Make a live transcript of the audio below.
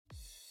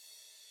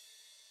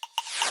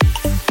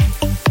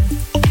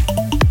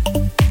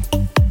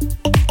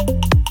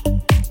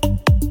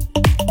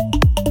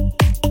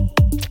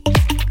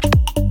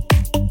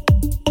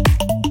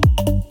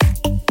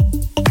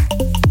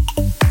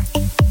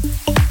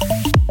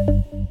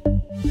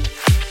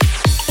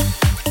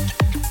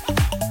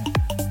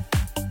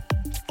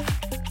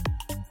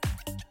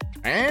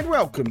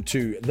welcome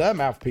to the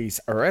Mouthpiece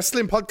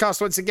Wrestling Podcast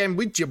once again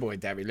with your boy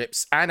Davey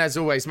Lips, and as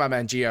always, my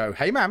man Gio.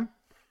 Hey, man.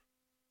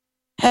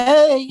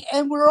 Hey,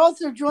 and we're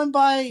also joined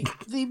by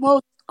the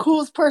most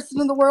coolest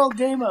person in the world,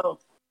 Damo.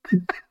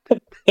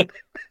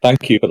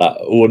 Thank you for that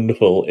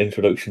wonderful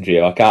introduction,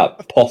 Gio. I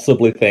can't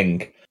possibly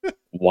think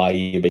why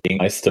you're being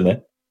nice to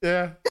me.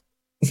 Yeah.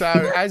 So,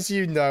 as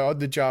you know, on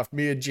the draft,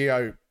 me and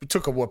Gio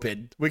took a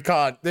whooping.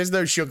 There's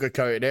no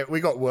sugarcoating it. We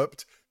got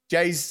whooped.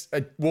 Jay's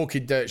a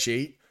walking dirt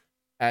sheet,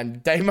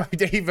 and Damo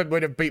even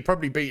would have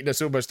probably beaten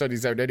us almost on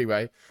his own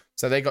anyway.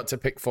 So they got to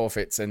pick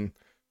forfeits, and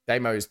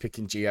Damo is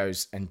picking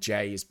Gio's, and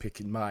Jay is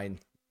picking mine.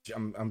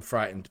 I'm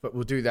frightened, but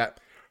we'll do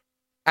that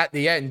at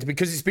the end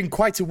because it's been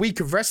quite a week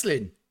of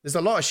wrestling. There's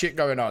a lot of shit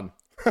going on.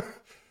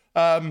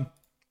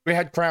 We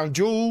had Crown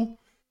Jewel.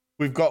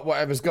 We've got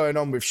whatever's going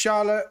on with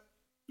Charlotte.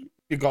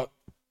 We've got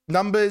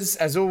numbers,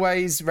 as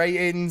always,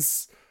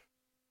 ratings.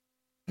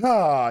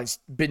 It's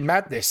been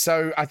madness.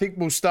 So I think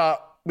we'll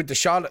start with the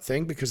Charlotte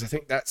thing because I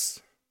think that's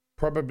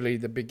probably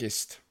the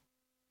biggest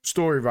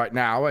story right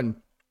now. And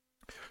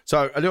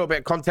so a little bit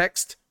of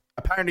context.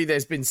 Apparently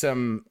there's been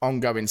some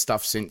ongoing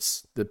stuff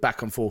since the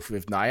back and forth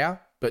with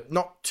Nia, but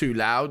not too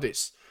loud.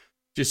 It's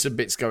just some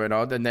bits going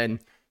on. And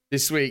then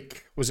this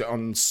week, was it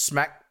on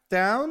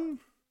SmackDown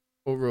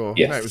or Raw?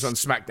 Yes. No, it was on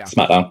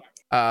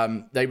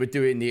SmackDown. They were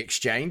doing the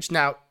exchange.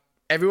 Now,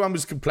 everyone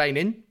was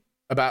complaining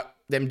about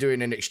them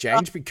doing an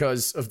exchange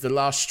because of the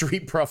last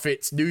Street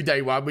Profits New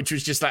Day one, which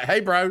was just like, hey,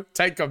 bro,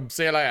 take them.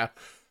 See you later.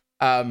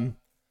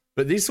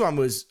 But this one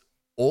was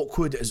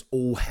awkward as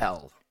all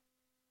hell,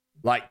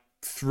 like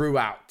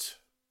throughout.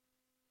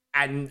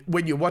 And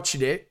when you're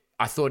watching it,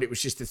 I thought it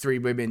was just the three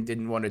women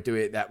didn't want to do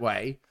it that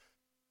way.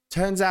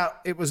 Turns out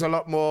it was a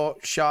lot more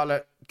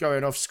Charlotte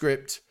going off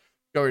script,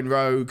 going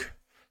rogue,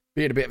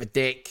 being a bit of a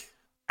dick.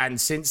 And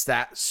since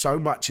that, so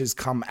much has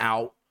come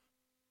out.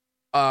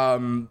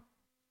 I've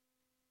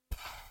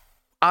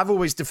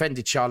always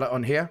defended Charlotte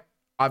on here.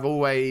 I've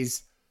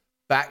always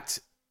backed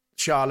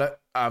Charlotte.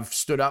 I've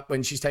stood up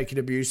when she's taken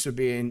abuse for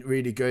being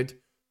really good.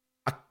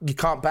 You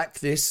can't back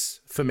this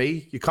for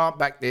me. You can't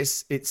back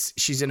this.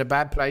 She's in a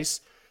bad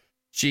place.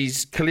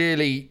 She's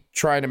clearly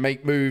trying to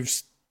make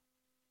moves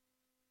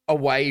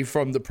away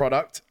from the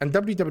product. And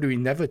WWE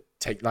never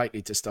take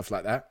lightly to stuff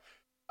like that.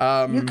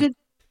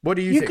 What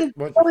do you think? You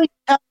could really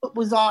tell it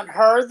was on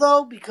her,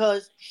 though,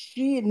 because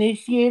she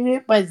initiated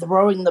it by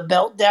throwing the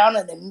belt down,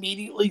 and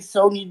immediately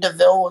Sonya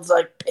Deville was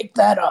like, pick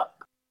that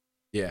up.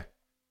 Yeah.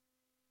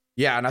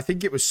 Yeah, and I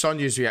think it was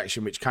Sonya's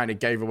reaction which kind of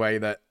gave away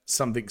that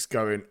something's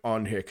going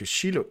on here because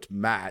she looked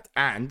mad,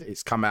 and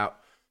it's come out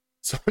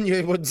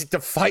Sonya wanted to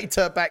fight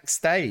her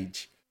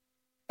backstage.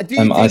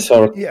 I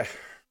saw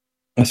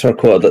a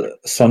quote that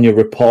Sonya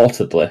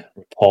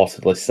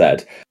reportedly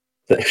said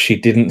that if she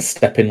didn't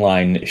step in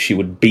line, she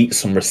would beat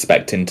some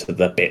respect into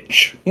the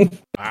bitch.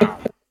 Wow.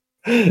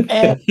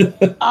 And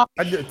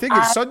the thing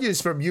is,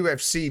 Sonya's from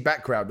UFC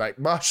background, like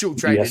martial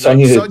training.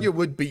 Yeah, Sonya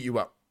would beat you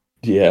up.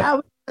 Yeah.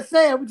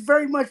 I would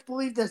very much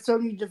believe that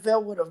Sonya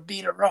Deville would have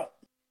beat her up.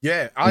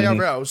 Yeah,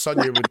 IRL,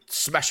 Sonya would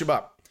smash him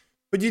up.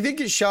 But do you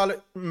think it's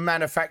Charlotte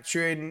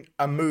manufacturing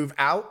a move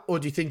out, or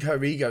do you think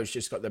her ego's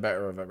just got the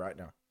better of her right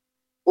now?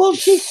 Well,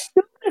 she's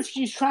stupid if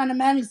she's trying to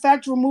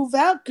manufacture a move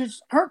out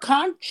because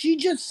she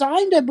just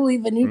signed, I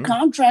believe, a new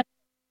contract.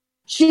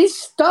 She's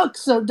stuck,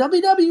 so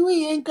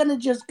WWE ain't going to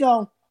just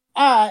go,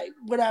 all right,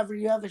 whatever,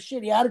 you have a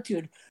shitty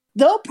attitude.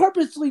 They'll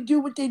purposely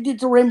do what they did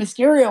to Rey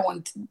Mysterio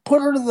and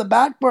put her to the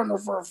back burner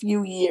for a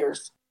few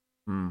years.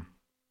 You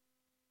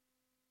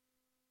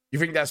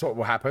think that's what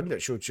will happen,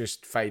 that she'll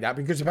just fade out?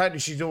 Because apparently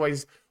she's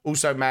always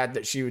also mad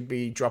that she would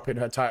be dropping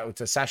her title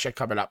to Sasha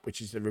coming up, which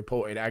is the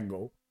reported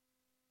angle.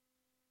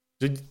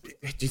 Do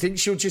you think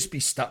she'll just be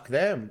stuck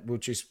there and we'll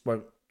just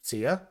won't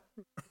see her?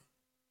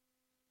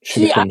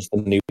 She becomes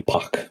the new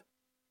Pac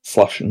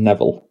 /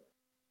 Neville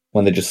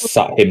when they just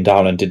sat him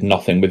down and did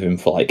nothing with him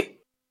for like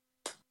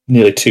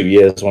nearly 2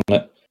 years, wasn't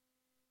it?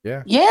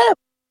 Yeah.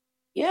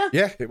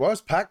 Yeah, it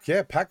was Pac.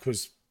 Yeah, Pac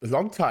was a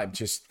long time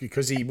just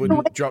because he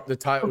wouldn't drop the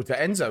title to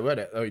Enzo,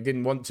 wasn't it? Or he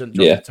didn't want to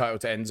drop the title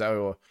to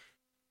Enzo.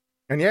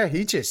 And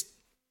he just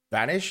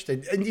vanished.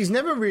 And he's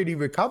never really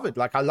recovered.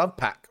 Like, I love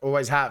Pac,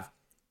 always have.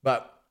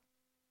 But,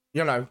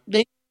 you know.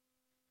 They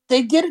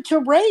did it to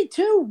Ray,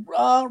 too.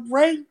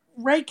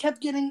 Ray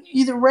kept getting,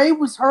 either Ray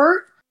was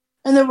hurt,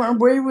 and then when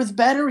Ray was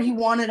better, he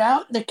wanted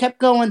out. They kept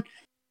going,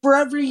 for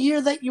every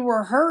year that you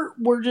were hurt,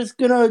 we're just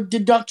going to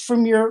deduct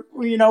from your,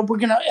 we're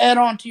going to add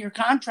on to your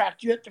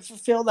contract. You have to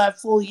fulfill that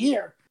full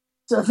year.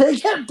 So they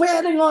kept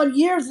adding on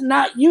years and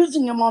not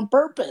using him on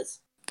purpose.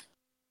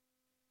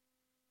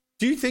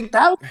 Do you think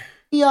that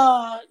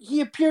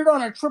he appeared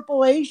on a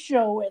AAA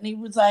show and he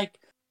was like,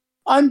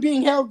 I'm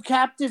being held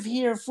captive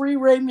here, free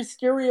Rey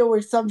Mysterio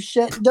or some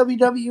shit.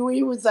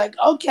 WWE was like,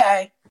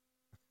 okay.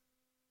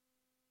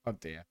 Oh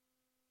dear.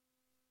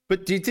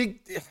 But do you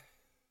think,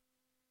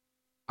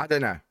 I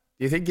don't know.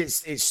 Do you think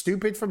it's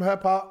stupid from her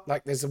part?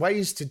 Like, there's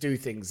ways to do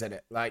things in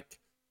it. Like,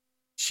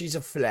 she's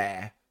a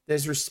flair.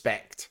 There's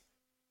respect.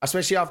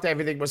 Especially after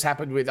everything was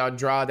happened with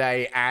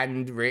Andrade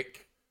and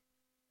Rick.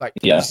 Like,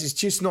 this is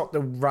just not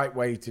the right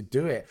way to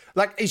do it.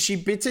 Like, is she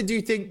bitter, do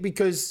you think,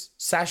 because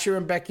Sasha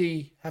and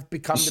Becky have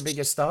become the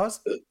biggest stars?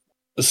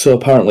 So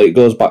apparently it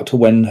goes back to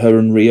when her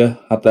and Rhea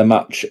had their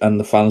match and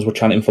the fans were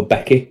chanting for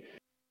Becky.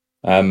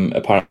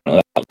 Apparently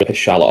that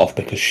pissed Charlotte off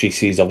because she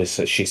sees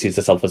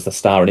herself as the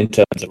star, and in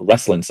terms of a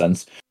wrestling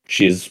sense,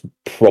 she is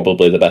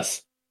probably the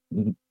best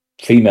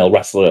female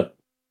wrestler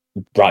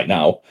right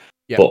now.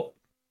 Yep. But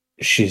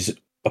she's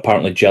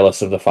apparently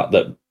jealous of the fact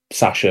that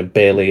Sasha,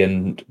 Bayley,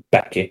 and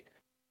Becky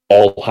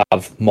all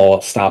have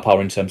more star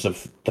power in terms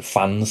of the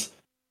fans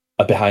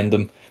are behind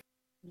them.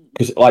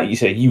 Because, like you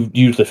say,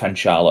 you defend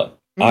Charlotte.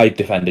 I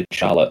defended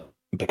Charlotte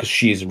because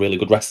she is a really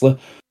good wrestler.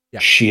 Yeah.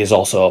 She is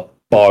also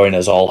boring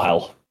as all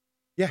hell.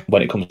 Yeah.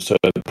 When it comes to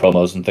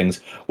promos and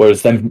things,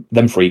 whereas them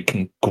three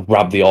can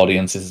grab the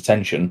audience's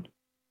attention,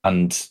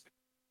 and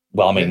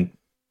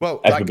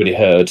everybody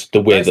heard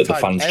the way that the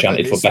fans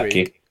chanted for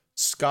Becky.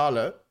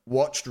 Scarlett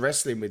watched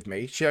wrestling with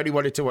me. She only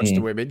wanted to watch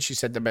the women. She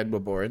said the men were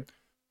boring.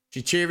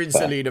 She's cheering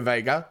Zelina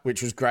Vega,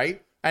 which was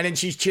great. And then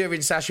she's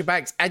cheering Sasha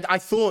Banks. And I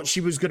thought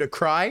she was going to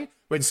cry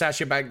when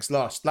Sasha Banks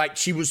lost. Like,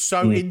 she was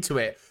so into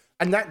it.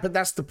 But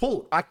that's the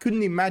pull. I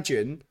couldn't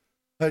imagine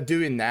her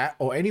doing that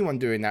or anyone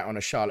doing that on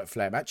a Charlotte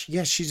Flair match.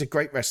 Yes, she's a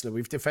great wrestler.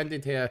 We've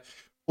defended her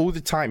all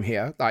the time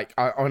here, like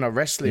on a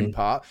wrestling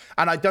part.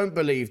 And I don't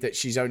believe that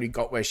she's only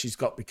got where she's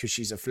got because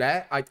she's a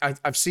Flair.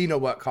 I've seen her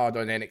work hard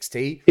on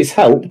NXT. It's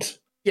helped.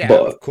 Yeah,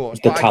 but of course.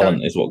 The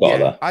talent is what got her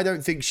there. I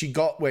don't think she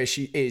got where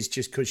she is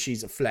just because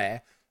she's a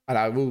Flair. And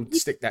I will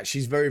stick that.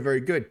 She's very, very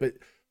good. But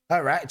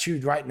her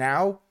attitude right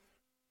now,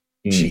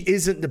 she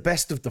isn't the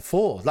best of the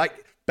four.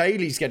 Like,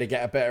 Bayley's going to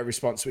get a better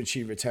response when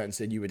she returns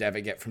than you would ever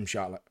get from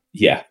Charlotte.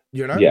 Yeah.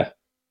 You know? Yeah.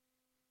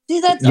 See,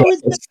 that's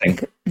always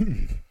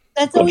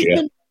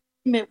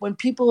been when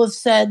people have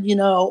said,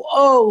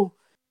 so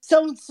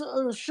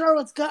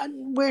Charlotte's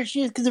gotten where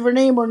she is because of her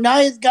name, or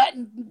Nia's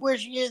gotten where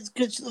she is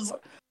because of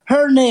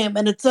her name.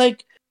 And it's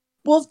like,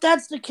 well, if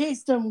that's the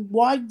case, then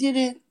why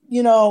didn't,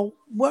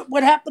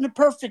 what happened to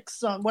Perfect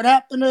Son? What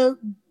happened to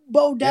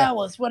Bo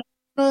Dallas? What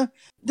happened to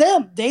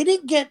them? They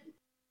didn't get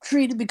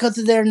treated because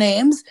of their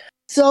names.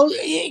 So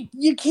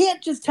you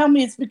can't just tell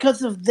me it's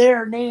because of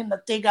their name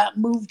that they got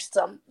moved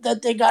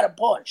that they got a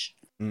push.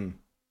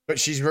 But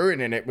she's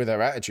ruining it with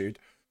her attitude.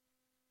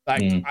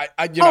 Like,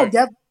 I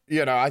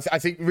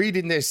think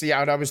reading this,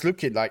 and I was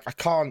looking like, I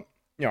can't,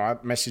 I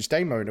messaged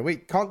Damo in a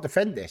week, can't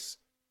defend this.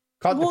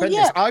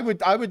 This. I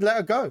would let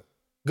her go.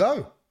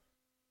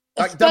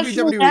 Like,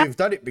 WWE have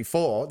done it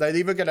before. They're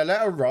either going to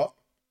let her rot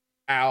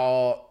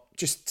or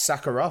just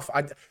sack her off.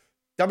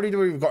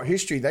 WWE have got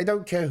history. They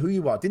don't care who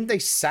you are. Didn't they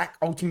sack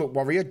Ultimate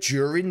Warrior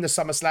during the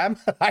SummerSlam?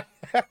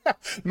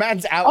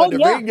 Man's out in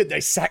the ring and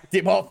they sacked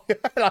him off.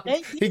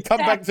 He come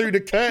back through the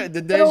curtain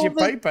and there's your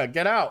paper.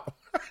 Get out.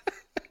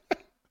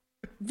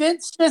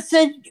 Vince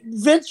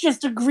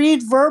just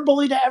agreed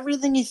verbally to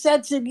everything he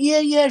said. Said,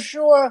 yeah,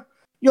 sure.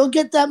 You'll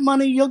get that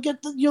money. You'll get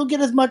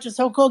as much as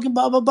Hulk Hogan,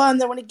 blah, blah, blah.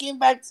 And then when he came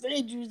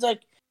backstage, he was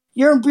like,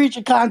 you're in breach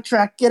of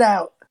contract. Get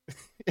out.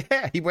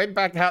 Yeah, he went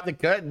back out the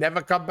curtain, never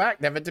come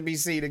back, never to be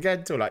seen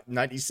again till like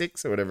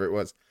 96 or whatever it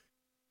was.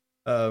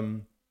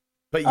 But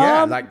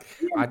I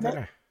don't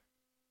know.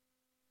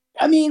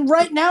 I mean,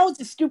 right now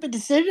it's a stupid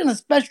decision,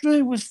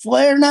 especially with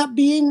Flair not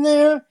being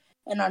there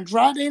and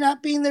Andrade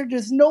not being there.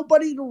 There's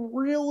nobody to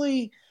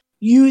really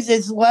use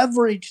as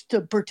leverage to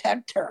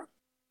protect her.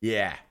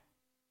 Yeah.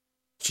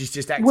 She's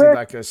just acting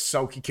like a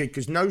sulky kid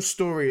because no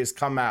story has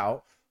come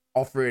out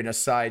offering a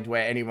side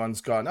where anyone's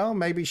gone, oh,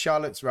 maybe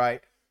Charlotte's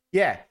right.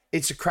 Yeah,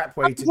 it's a crap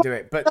way to do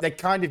it, but they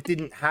kind of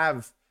didn't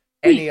have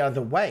any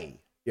other way,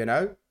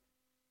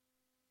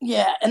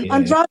 Yeah, and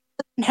Andrade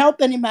doesn't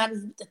help any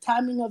matters with the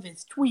timing of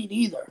his tweet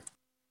either.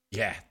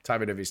 Yeah,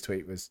 timing of his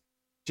tweet was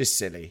just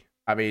silly.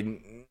 I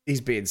mean, he's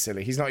being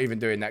silly. He's not even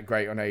doing that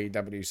great on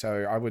AEW,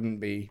 so I wouldn't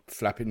be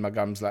flapping my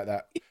gums like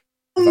that.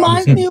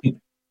 Reminds me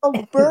of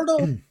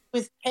Alberto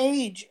with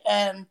Paige,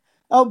 and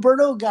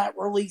Alberto got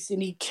released,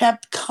 and he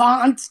kept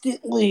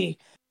constantly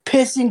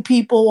pissing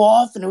people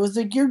off, and it was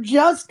like, you're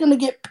just gonna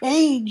get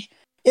Paige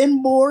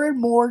in more and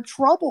more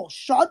trouble.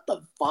 Shut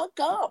the fuck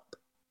up.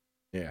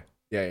 Yeah.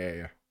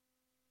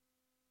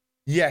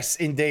 Yes,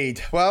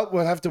 indeed. Well,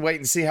 we'll have to wait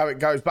and see how it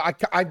goes.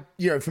 But I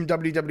from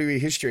WWE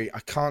history, I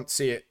can't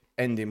see it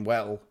ending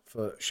well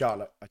for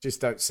Charlotte. I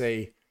just don't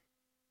see,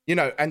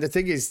 and the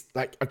thing is,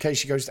 like, okay,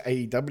 she goes to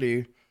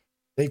AEW.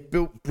 They've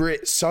built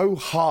Britt so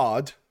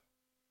hard.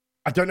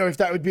 I don't know if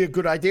that would be a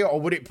good idea,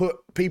 or would it put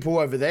people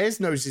over there's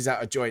noses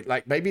out of joint?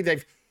 Like, maybe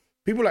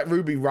people like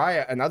Ruby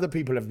Riott and other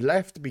people have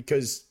left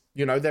because,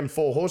 them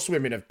 4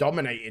 horsewomen have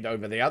dominated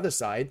over the other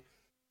side.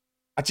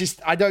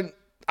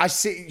 I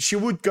see she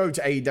would go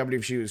to AEW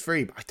if she was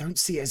free, but I don't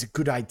see it as a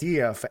good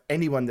idea for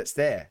anyone that's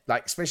there.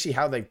 Like, especially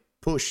how they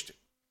pushed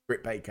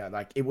Britt Baker.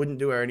 Like, it wouldn't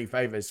do her any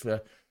favors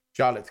for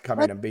Charlotte to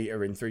come in and beat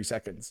her in 3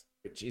 seconds,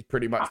 which is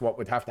pretty much what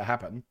would have to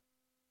happen.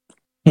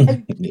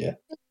 Yeah.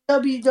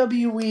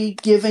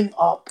 WWE giving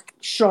up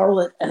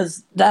Charlotte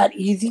as that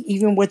easy,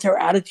 even with her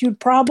attitude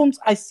problems.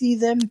 I see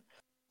them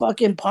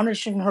fucking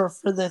punishing her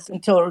for this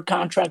until her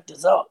contract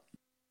is up.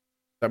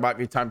 There might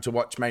be time to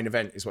watch main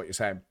event, is what you're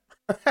saying.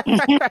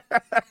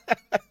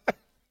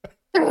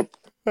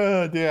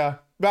 Oh dear.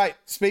 Right,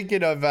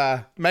 speaking of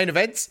main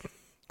events,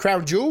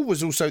 Crown Jewel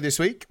was also this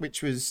week,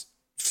 which was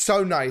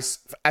so nice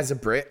as a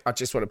Brit. I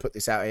just want to put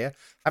this out here.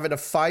 Having a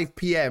 5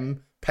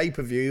 p.m.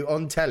 pay-per-view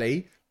on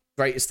telly,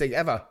 greatest thing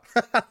ever.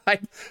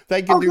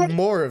 They can do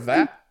more of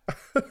that.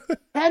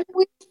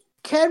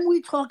 Can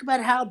we talk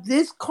about how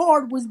this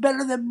card was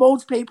better than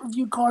most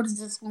pay-per-view cards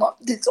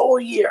this whole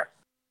year?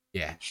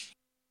 Yeah.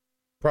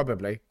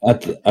 Probably. I'm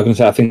going to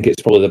say I think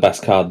it's probably the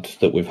best card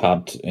that we've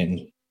had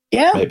in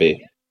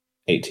maybe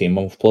 18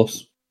 months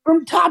plus.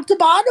 From top to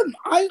bottom.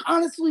 I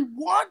honestly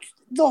watched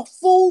the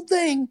full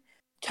thing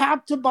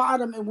top to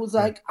bottom and was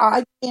like,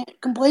 I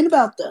can't complain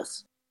about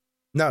this.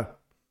 No.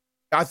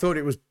 I thought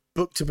it was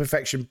booked to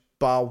perfection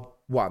bar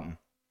one.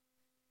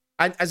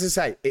 And as I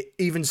say,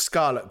 even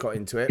Scarlett got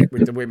into it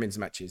with the women's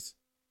matches.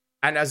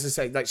 And as I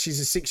say, like she's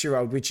a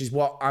 6-year-old, which is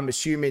what I'm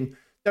assuming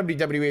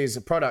WWE as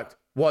a product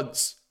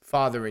wants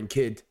father and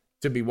kid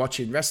to be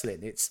watching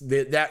wrestling.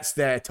 That's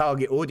their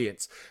target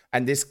audience.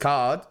 And this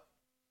card,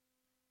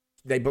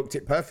 they booked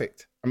it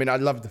perfect. I mean, I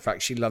love the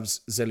fact she loves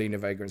Zelina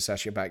Vega and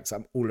Sasha Banks.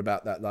 I'm all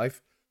about that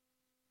life.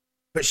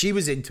 But she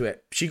was into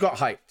it. She got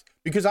hyped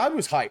because I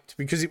was hyped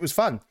because it was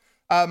fun.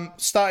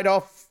 Started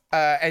off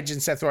Edge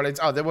and Seth Rollins.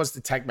 Oh, there was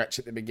the tag match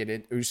at the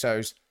beginning.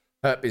 Usos,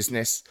 Hurt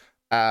Business.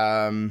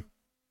 Usos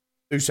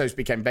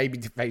became baby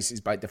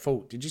faces by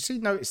default. Did you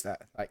notice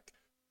that? Like,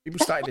 people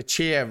started to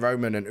cheer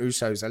Roman and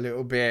Usos a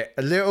little bit.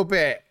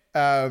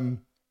 So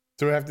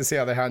we have to see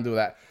how they handle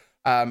that.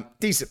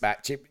 Decent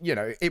match.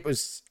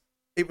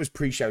 It was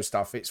pre-show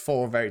stuff. It's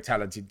 4 very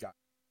talented guys,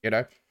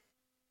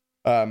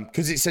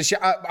 because it's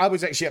I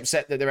was actually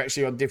upset that they're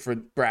actually on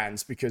different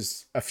brands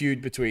because a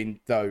feud between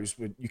those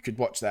you could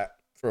watch that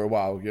for a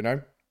while,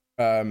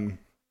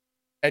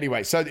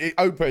 Anyway, so it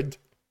opened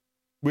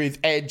with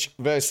Edge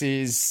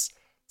versus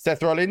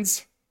Seth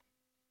Rollins.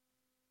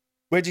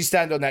 Where do you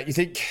stand on that? You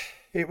think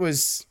it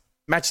was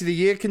match of the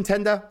year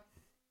contender?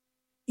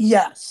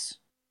 Yes,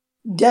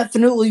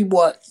 definitely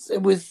was.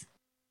 It was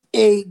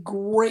a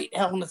great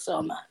Hell in a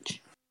Cell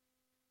match.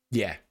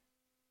 Yeah.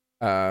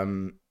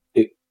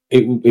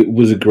 It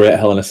was a great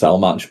Hell in a Cell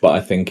match, but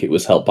I think it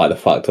was helped by the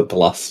fact that the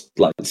last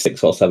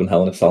 6 or 7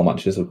 Hell in a Cell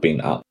matches have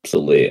been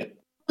absolutely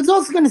I was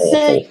also going to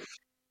say,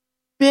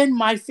 been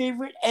my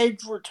favorite Edge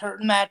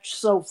return match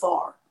so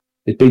far.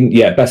 It's been,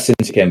 best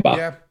since he came back.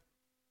 Yeah.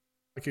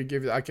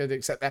 I could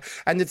accept that.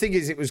 And the thing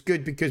is, it was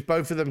good because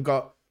both of them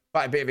got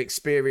quite a bit of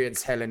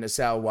experience Hell in a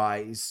Cell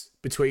wise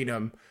between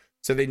them.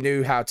 So they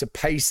knew how to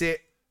pace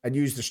it and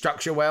use the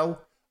structure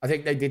well. I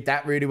think they did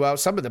that really well.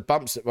 Some of the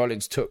bumps that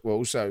Rollins took were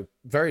also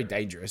very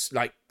dangerous.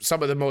 Like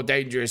some of the more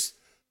dangerous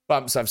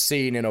bumps I've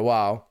seen in a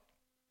while.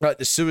 Like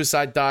the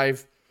suicide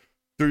dive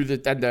and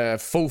the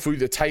fall through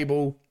the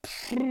table.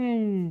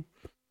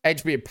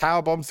 Edge being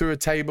powerbombed through a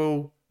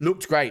table.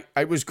 Looked great.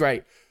 It was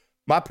great.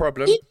 My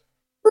problem...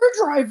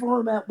 Driver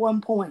him at one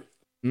point.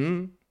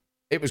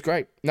 It was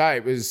great. No,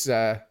 it was...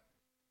 it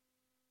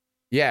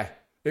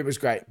was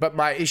great. But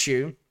my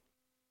issue...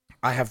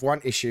 I have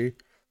one issue.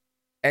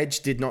 Edge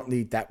did not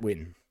need that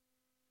win.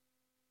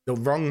 The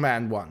wrong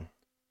man won.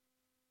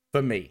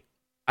 For me.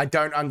 I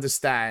don't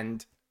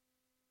understand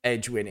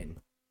Edge winning.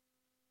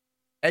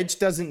 Edge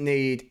doesn't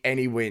need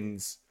any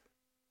wins.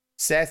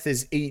 Seth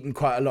has eaten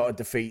quite a lot of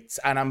defeats,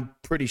 and I'm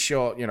pretty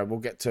sure, we'll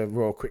get to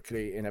Raw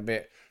quickly in a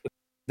bit,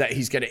 that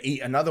he's going to eat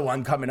another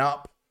one coming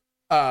up.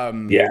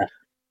 Yeah.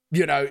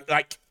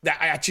 Like that.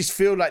 I just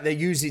feel like they're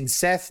using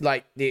Seth,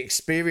 like the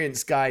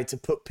experienced guy, to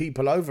put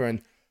people over,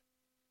 and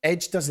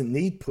Edge doesn't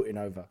need putting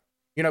over.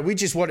 We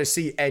just want to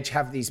see Edge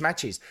have these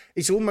matches.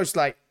 It's almost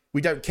like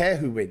we don't care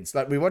who wins.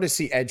 Like, we want to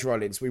see Edge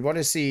Rollins. We want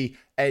to see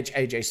Edge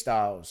AJ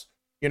Styles.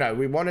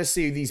 We want to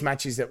see these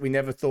matches that we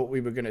never thought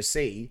we were going to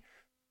see.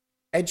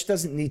 Edge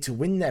doesn't need to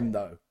win them,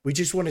 though. We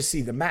just want to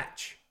see the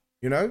match,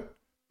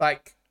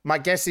 Like, my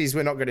guess is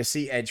we're not going to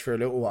see Edge for a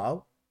little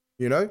while,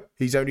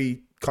 He's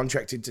only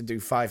contracted to do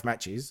 5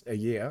 matches a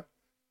year.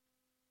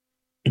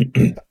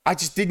 I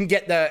just didn't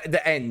get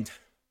the end.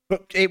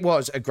 But it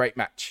was a great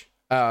match.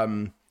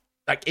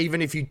 Like,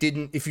 even if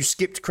you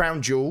skipped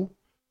Crown Jewel,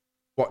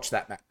 watch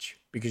that match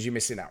because you're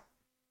missing out.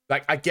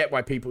 Like, I get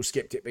why people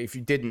skipped it, but if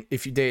you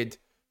did,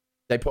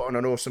 they put on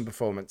an awesome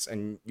performance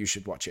and you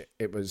should watch it.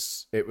 It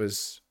was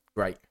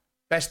great.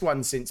 Best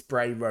one since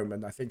Bray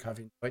Roman, I think I've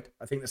enjoyed.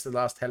 I think that's the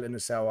last Hell in a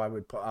Cell I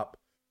would put up.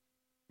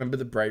 Remember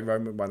the Bray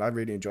Roman one? I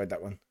really enjoyed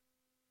that one.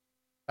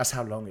 That's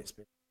how long it's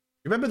been.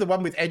 You remember the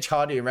one with Edge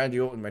Hardy and Randy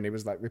Orton when he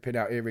was like ripping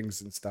out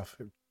earrings and stuff?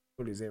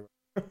 Pull his ear.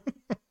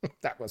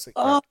 That was it.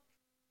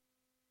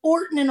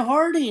 Orton and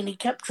Hardy, and he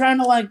kept trying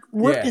to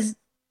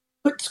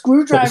put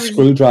screwdrivers. Put a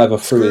screwdriver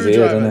through his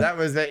ear, didn't he? That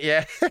was it.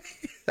 Yeah.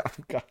 Oh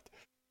God.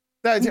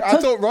 No, I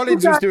thought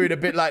Rollins was doing a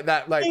bit like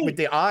that, like with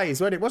the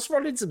eyes. What's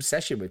Rollins'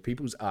 obsession with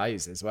people's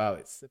eyes as well?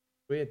 It's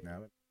weird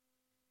now.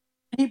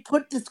 He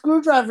put the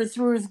screwdriver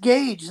through his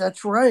gauge.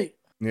 That's right.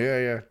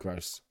 Yeah,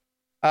 gross.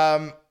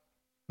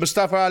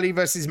 Mustafa Ali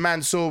versus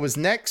Mansoor was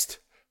next.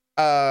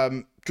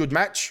 Good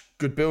match,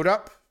 good build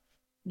up.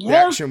 Yeah.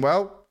 Reaction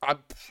well.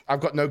 I've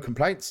got no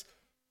complaints.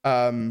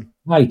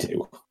 I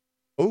do.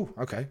 Oh,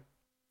 okay.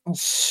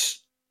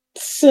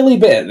 Silly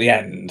bit at the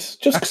end,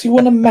 just because he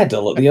won a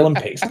medal at the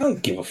Olympics. I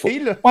don't give a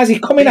fuck. Why is he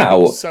coming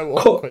out? So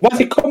awkward. Why is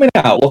he coming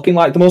out looking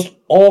like the most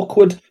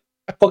awkward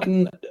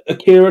fucking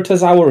Akira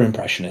Tozawa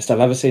impressionist I've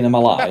ever seen in my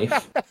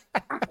life?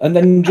 And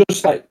then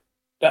just like,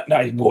 no,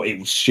 it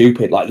was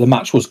stupid. Like, the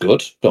match was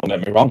good. Don't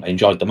get me wrong. I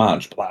enjoyed the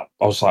match, but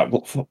I was like,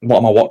 what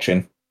am I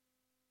watching?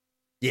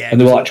 Yeah. And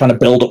they were like trying to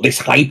build up this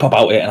hype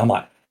about it, and I'm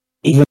like,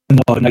 even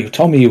though you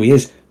told me who he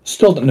is,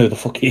 still don't know who the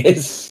fuck he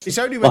is. It's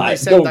only when they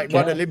said like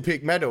one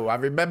Olympic medal. I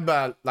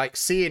remember like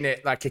seeing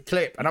it like a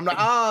clip, and I'm like,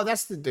 oh,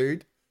 that's the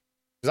dude.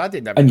 Because I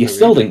didn't have. And you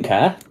still didn't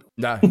care?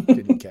 No,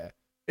 didn't care.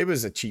 It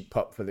was a cheap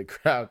pop for the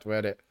crowd,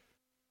 wasn't it?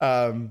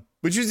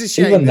 Which was a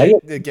shame.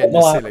 They're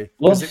getting silly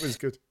because it was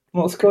good.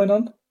 What's going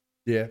on?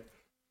 Yeah,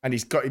 and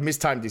he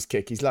mistimed his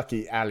kick. He's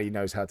lucky Ali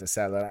knows how to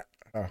sell that.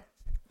 Oh.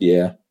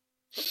 Yeah.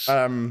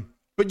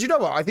 But you know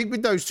what? I think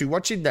with those two,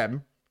 watching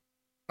them,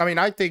 I mean,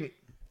 I think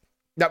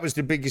that was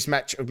the biggest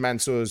match of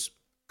Mansoor's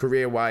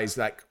career-wise,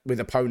 like with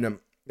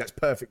opponent. That's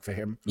perfect for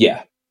him.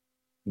 Yeah.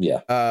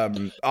 Yeah.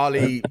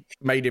 Ali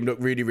made him look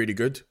really, really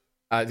good.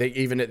 I think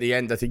even at the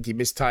end, I think he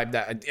mistimed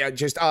that.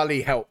 Just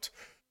Ali helped.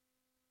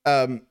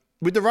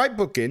 With the right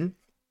booking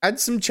and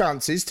some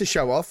chances to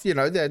show off, you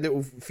know, their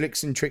little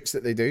flicks and tricks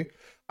that they do.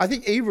 I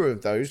think either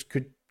of those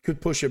could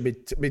push a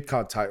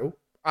mid-card title.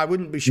 I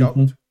wouldn't be shocked.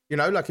 Mm-hmm. You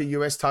know, like a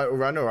US title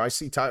run or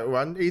IC title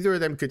run. Either of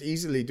them could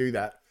easily do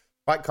that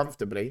quite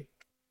comfortably.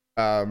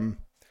 But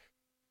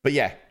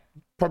yeah,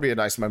 probably a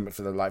nice moment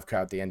for the live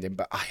crowd, the ending,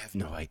 but I have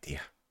no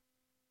idea.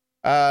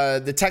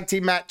 The tag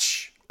team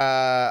match,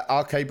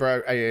 RK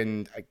Bro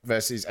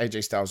versus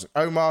AJ Styles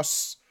and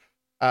Omos.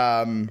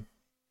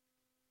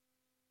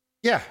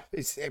 Yeah,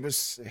 it's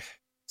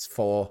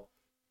four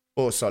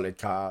solid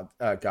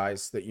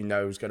guys that you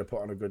know is going to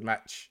put on a good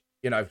match.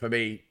 You know, for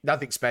me,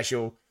 nothing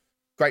special.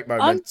 Great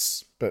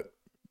moments, but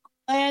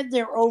glad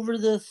they're over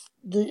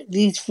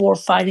these four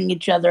fighting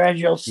each other, as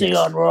you'll see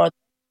on Raw.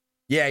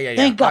 Yeah.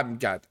 I'm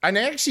glad. And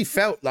I actually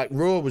felt like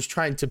Raw was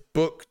trying to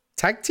book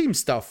tag team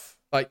stuff.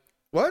 Like,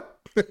 what?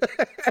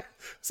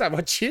 Is that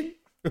watching?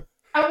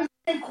 I was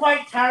getting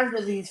quite tired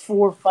of these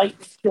four fighting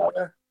each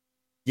other.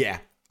 Yeah.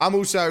 I'm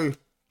also,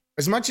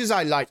 as much as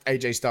I like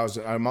AJ Styles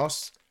and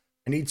Omos,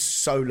 I need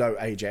solo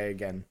AJ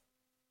again.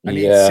 I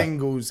need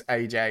singles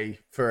AJ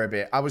for a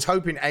bit. I was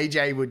hoping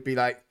AJ would be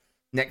like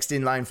next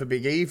in line for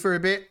Big E for a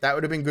bit. That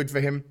would have been good for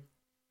him.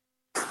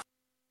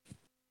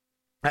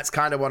 That's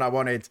kind of what I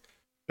wanted.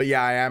 But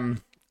yeah, I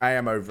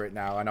am over it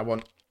now. And I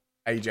want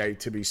AJ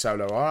to be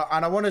solo.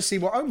 And I want to see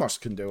what Omos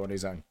can do on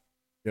his own.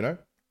 You know?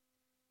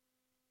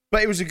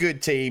 But it was a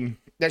good team.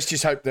 Let's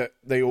just hope that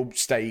they all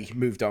stay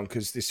moved on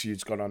because this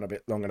feud's gone on a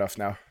bit long enough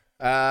now.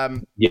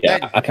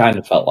 I kind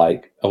of felt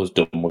like I was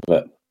done with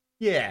it.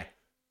 Yeah.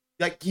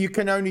 Like, you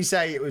can only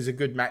say it was a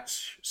good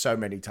match so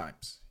many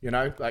times, you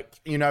know? Like,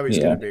 you know it's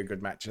going to be a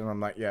good match. And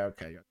I'm like, yeah,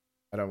 okay.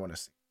 I don't want to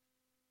see.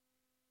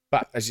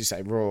 But, as you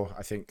say, Raw,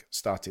 I think,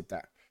 started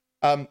that.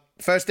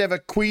 First ever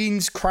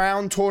Queen's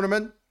Crown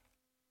tournament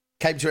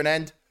came to an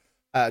end.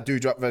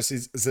 Doudrop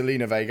versus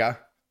Zelina Vega.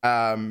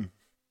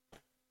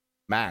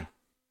 Man.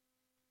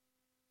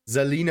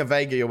 Zelina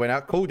Vega, your winner.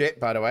 Called it,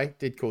 by the way.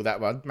 Did call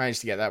that one. Managed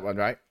to get that one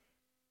right.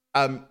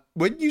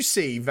 When you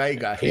see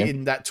Vega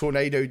hitting that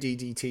tornado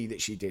DDT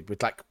that she did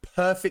with like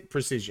perfect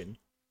precision,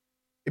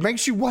 it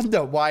makes you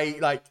wonder why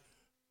like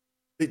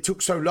it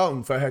took so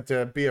long for her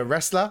to be a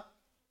wrestler.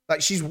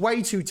 Like, she's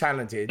way too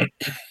talented,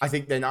 I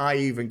think, than I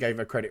even gave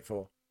her credit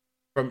for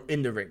from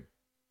in the ring.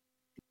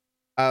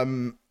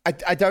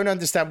 I don't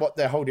understand what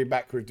they're holding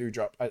back with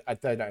Doudrop. I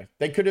don't know.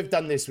 They could have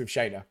done this with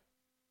Shayna.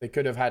 They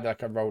could have had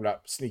like a roll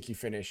up sneaky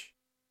finish.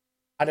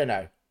 I don't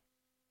know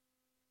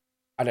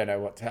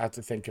how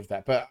to think of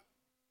that, but.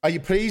 Are you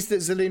pleased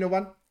that Zelina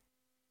won?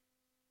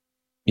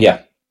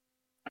 Yeah.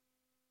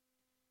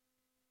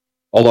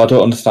 Although I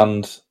don't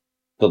understand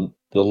the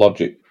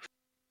logic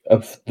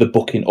of the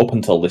booking up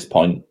until this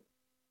point.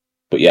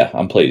 But yeah,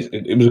 I'm pleased.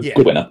 It was a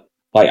good winner.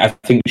 Like, I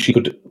think she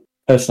could,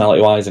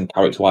 personality-wise and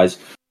character-wise,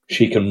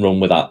 she can run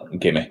with that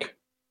gimmick.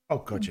 Oh,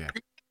 God, yeah.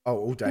 Oh,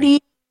 all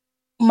day.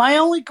 My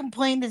only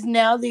complaint is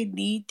now they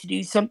need to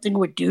do something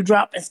with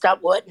Doudrop and stop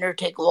letting her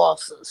take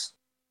losses.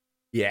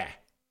 Yeah.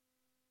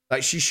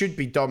 Like, she should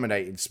be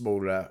dominating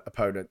smaller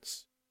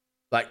opponents.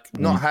 Like,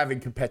 not having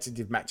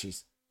competitive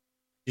matches.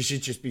 She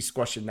should just be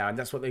squashing now, and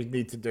that's what they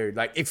need to do.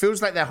 Like, it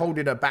feels like they're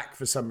holding her back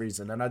for some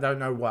reason, and I don't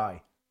know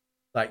why.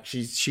 Like,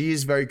 she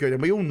is very good,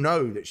 and we all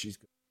know that she's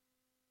good.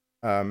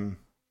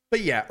 But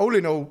yeah, all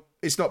in all,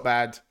 it's not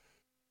bad.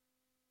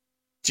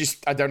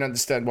 Just, I don't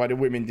understand why the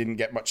women didn't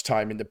get much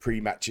time in the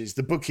pre-matches.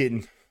 The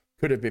booking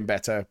could have been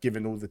better,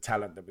 given all the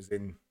talent that was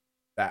in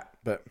that,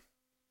 but...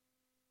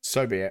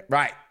 So be it.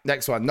 Right,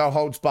 next one. No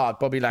holds barred.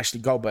 Bobby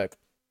Lashley Goldberg.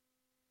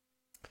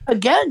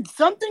 Again,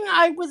 something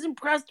I was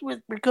impressed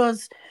with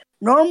because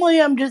normally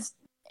I'm just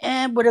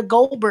with a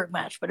Goldberg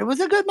match, but it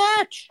was a good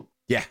match.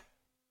 Yeah.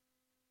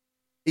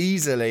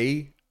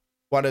 Easily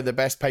one of the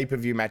best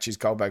pay-per-view matches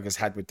Goldberg has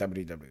had with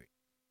WWE.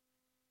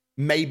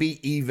 Maybe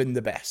even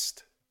the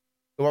best.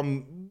 The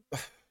one,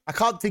 I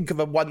can't think of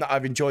a one that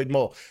I've enjoyed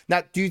more.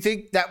 Now, do you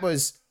think that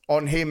was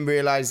on him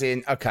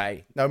realizing,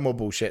 okay, no more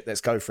bullshit,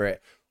 let's go for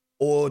it?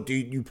 Or do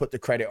you put the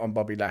credit on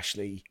Bobby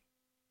Lashley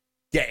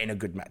getting a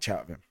good match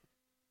out of him?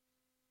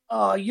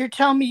 Oh, you're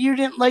telling me you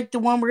didn't like the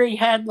one where he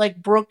had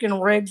like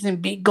broken ribs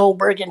and beat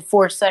Goldberg in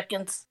 4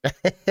 seconds?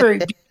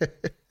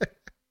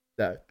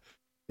 No,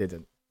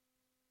 didn't.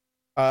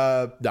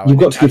 No, You've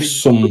got to give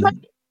some.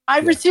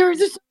 Survivor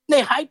Series,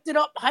 they hyped it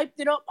up,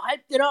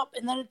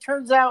 and then it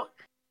turns out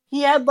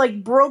he had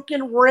like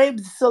broken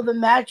ribs, so the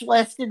match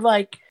lasted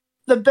like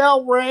the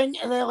bell rang,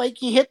 and then like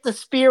he hit the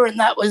spear, and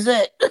that was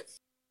it. I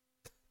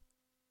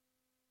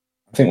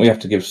think we have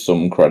to give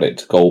some credit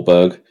to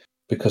Goldberg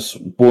because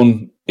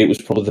one, it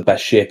was probably the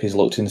best shape he's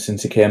looked in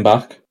since he came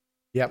back.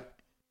 Yep.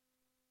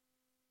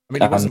 I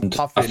mean, he wasn't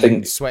puffing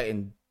and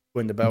sweating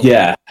when the bell.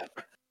 Yeah,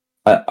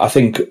 I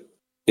think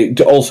it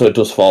also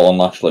does fall on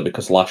Lashley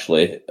because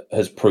Lashley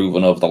has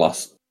proven over the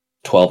last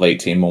 12,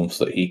 18 months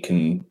that he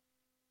can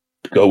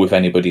go with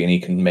anybody and he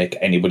can make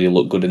anybody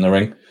look good in the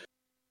ring.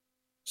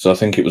 So I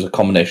think it was a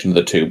combination of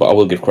the two, but I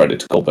will give credit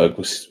to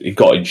Goldberg. He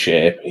got in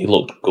shape, he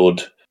looked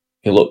good.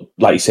 He looked,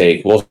 like you say,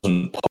 he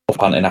wasn't puff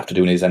panting after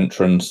doing his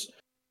entrance.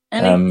 He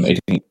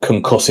didn't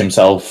concuss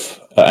himself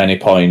at any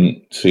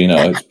point. So,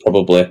 it's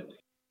probably...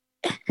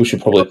 We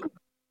should probably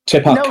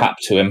tip our cap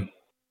to him.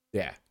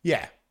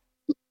 Yeah.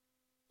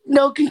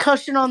 No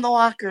concussion on the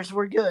lockers.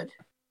 We're good.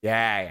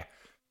 Yeah.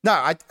 No,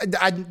 I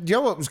you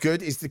know what was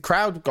good is the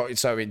crowd got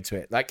so into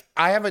it. Like,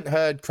 I haven't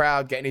heard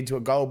crowd getting into a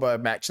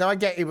Goldberg match. Now, I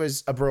get it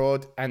was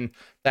abroad, and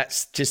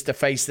that's just the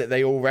face that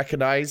they all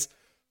recognize.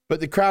 But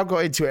the crowd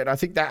got into it, and I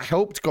think that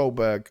helped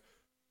Goldberg.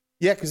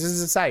 Yeah, because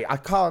as I say, I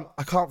can't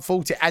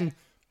fault it. And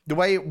the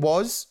way it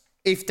was,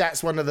 if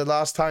that's one of the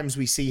last times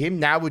we see him,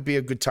 now would be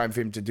a good time for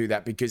him to do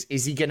that, because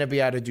is he going to be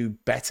able to do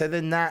better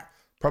than that?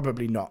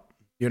 Probably not,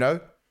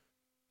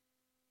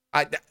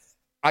 I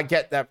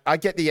get that. I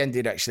get the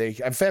ending, actually.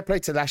 And fair play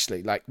to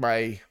Lashley. Like,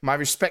 my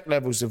respect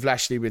levels of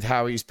Lashley with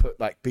how he's put,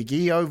 like, Big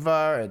E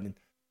over and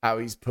how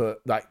he's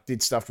put, like,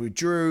 did stuff with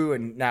Drew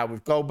and now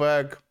with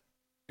Goldberg.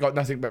 Got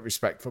nothing but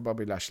respect for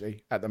Bobby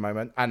Lashley at the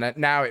moment. And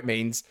now it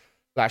means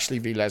Lashley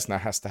v.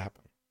 Lesnar has to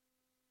happen.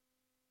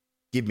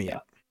 Give me it.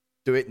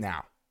 Do it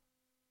now.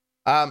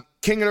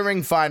 King of the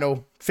Ring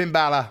final. Finn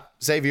Balor,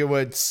 Xavier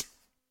Woods.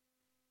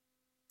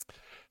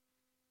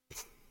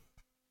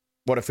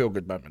 What a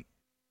feel-good moment.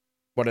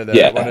 Probably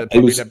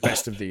the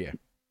best of the year.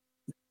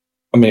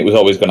 I mean, it was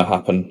always going to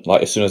happen.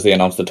 Like, as soon as they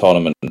announced the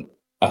tournament,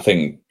 I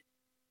think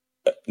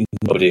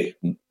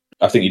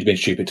you'd been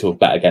stupid to have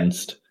bet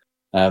against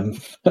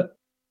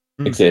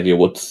Xavier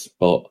Woods.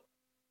 But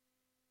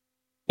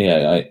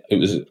yeah, it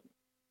was a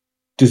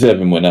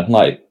deserving winner.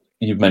 Like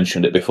you've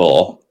mentioned it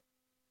before,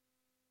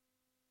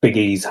 Big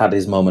E's had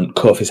his moment,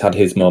 Kofi's had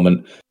his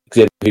moment.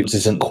 Xavier Woods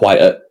isn't quite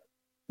at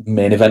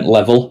main event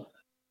level,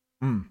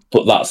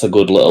 but that's a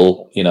good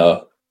little,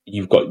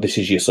 this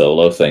is your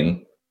solo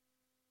thing.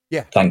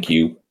 Yeah. Thank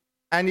you.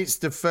 And it's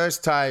the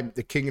first time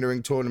the King of the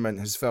Ring tournament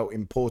has felt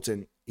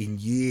important in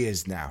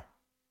years now.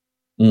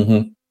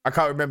 Mm-hmm. I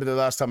can't remember the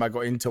last time I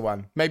got into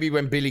one. Maybe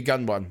when Billy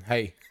Gunn won.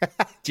 Hey.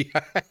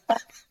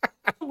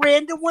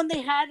 Random one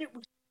they had, it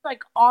was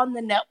like on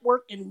the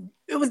network, and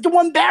it was the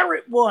one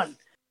Barrett won.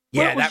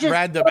 Yeah, that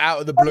random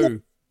out of the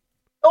blue.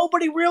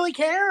 Nobody really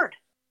cared.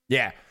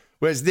 Yeah.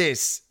 Whereas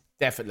this,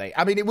 definitely.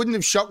 I mean, it wouldn't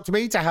have shocked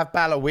me to have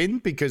Balor win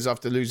because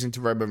after losing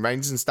to Roman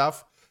Reigns and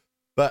stuff,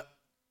 but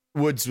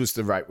Woods was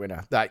the right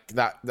winner. That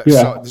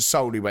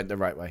solely went the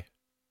right way.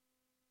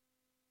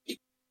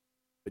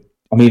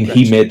 I mean,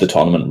 he made the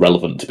tournament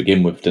relevant to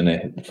begin with,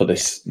 didn't he, for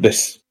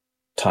this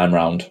time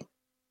round?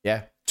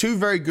 Yeah. 2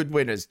 very good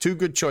winners, 2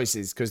 good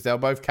choices, because they'll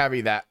both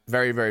carry that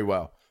very, very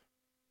well.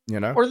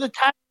 Or the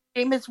time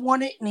Sheamus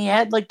won it, and he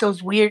had like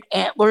those weird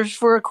antlers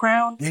for a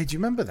crown. Yeah, do you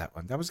remember that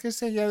one? I was going to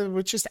say, they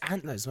were just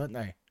antlers, weren't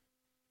they?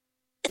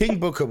 King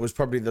Booker was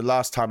probably the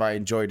last time I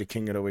enjoyed a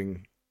King of the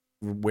Ring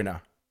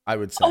winner, I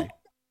would say. Oh,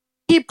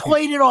 he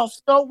played it off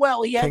so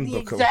well. He had King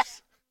the Booker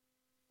exact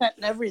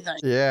and everything.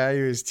 Yeah,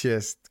 he was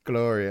just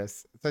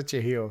glorious. Such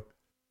a heel.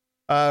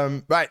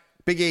 Right,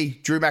 Big E,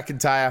 Drew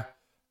McIntyre.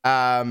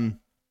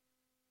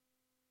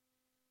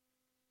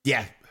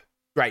 Yeah,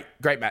 great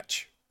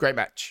match.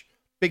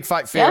 Big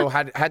fight feel,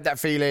 had that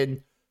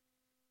feeling.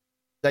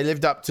 They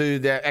lived up to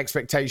their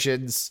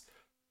expectations.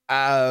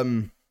 Yeah,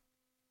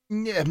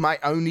 my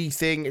only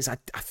thing is I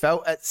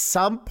felt at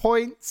some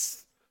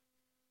points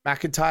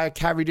McIntyre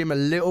carried him a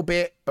little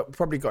bit, but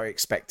probably got to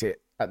expect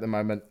it at the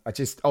moment.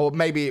 Or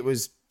maybe it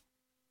was,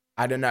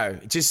 I don't know.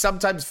 It just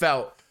sometimes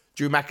felt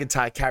Drew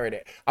McIntyre carried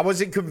it. I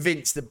wasn't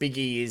convinced that Big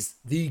E is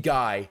the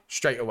guy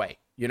straight away.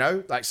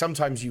 Like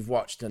sometimes you've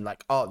watched and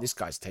like, oh, this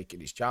guy's taking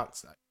his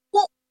chance.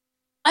 Well,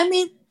 I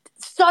mean,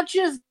 such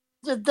is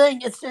the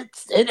thing.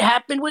 It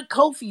happened with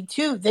Kofi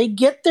too. They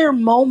get their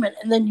moment,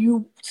 and then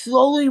you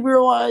slowly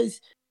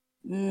realize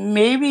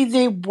maybe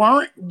they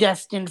weren't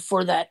destined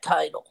for that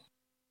title.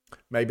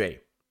 Maybe.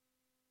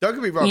 Don't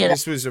get me wrong, Yeah.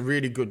 this was a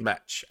really good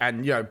match.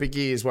 And, Big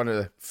E is one of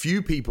the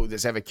few people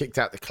that's ever kicked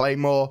out the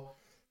Claymore.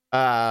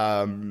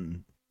 That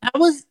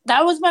was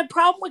my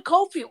problem with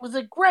Kofi. It was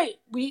like, great,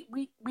 we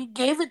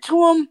gave it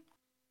to him.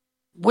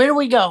 Where do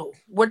we go?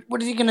 What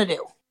is he gonna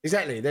do?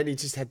 Exactly. Then he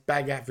just had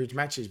bag average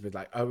matches with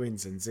like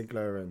Owens and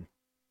Ziggler, and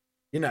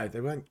they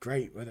weren't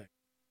great, were they?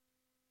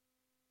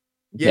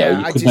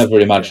 Yeah, you could never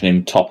imagine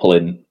him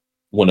toppling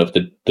one of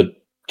the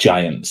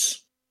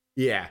giants.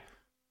 Yeah.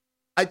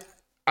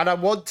 I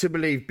want to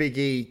believe Big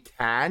E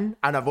can,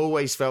 and I've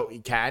always felt he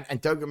can. And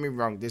don't get me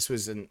wrong, this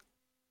was an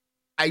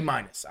A-,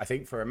 I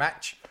think, for a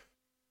match.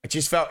 I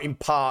just felt in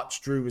parts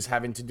Drew was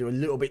having to do a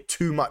little bit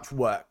too much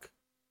work.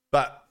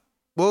 But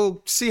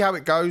we'll see how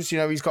it goes.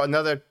 He's got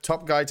another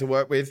top guy to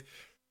work with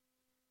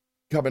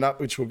coming up,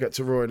 which we'll get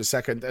to Raw in a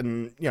second.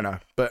 And,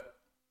 but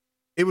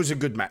it was a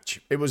good match.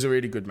 It was a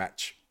really good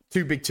match.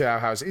 Too big to our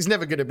house. It's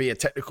never going to be a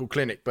technical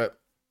clinic, but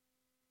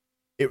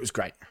it was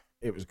great.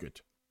 It was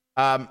good.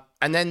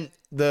 And then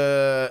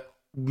the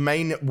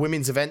main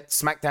women's event,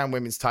 SmackDown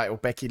Women's title,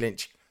 Becky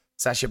Lynch,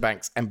 Sasha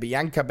Banks, and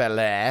Bianca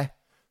Belair.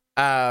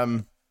 I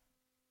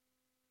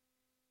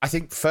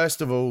think,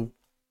 first of all,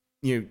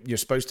 you're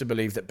supposed to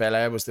believe that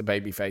Belair was the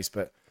babyface,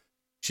 but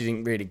she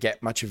didn't really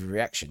get much of a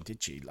reaction,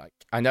 did she? Like,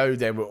 I know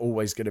they were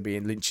always going to be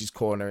in Lynch's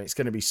corner. It's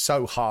going to be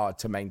so hard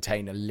to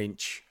maintain a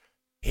Lynch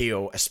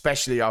heel,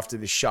 especially after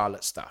the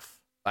Charlotte stuff.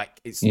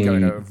 Like, it's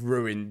going to have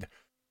ruined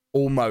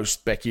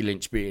almost Becky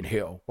Lynch being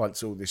heel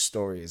once all this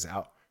story is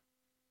out.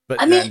 But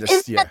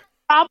the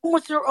problem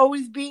with her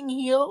always being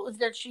heel is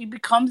that she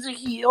becomes a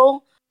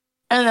heel,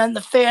 and then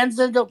the fans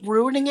end up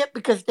ruining it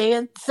because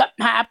something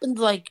happens,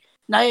 like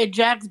Nia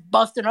Jax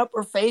busting up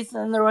her face,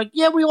 and they're like,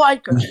 "Yeah, we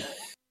like her."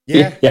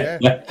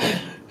 Yeah.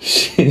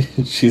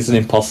 She's an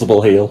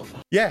impossible heel.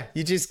 Yeah,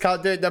 you just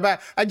can't do it no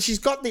matter. And she's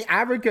got the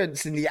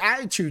arrogance and the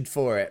attitude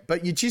for it,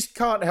 but you just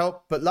can't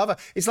help but love her.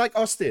 It's like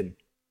Austin.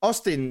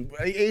 Austin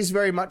is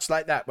very much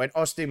like that. When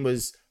Austin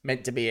was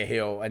meant to be a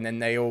heel, and then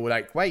they all were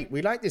like, wait,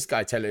 we like this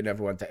guy telling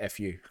everyone to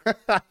F you.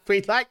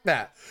 We like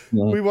that.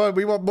 Yeah. We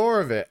want more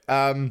of it.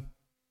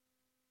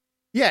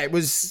 Yeah, it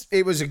was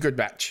a good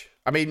match.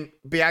 I mean,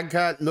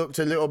 Bianca looked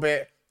a little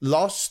bit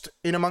lost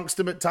in amongst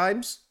them at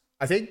times,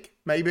 I think,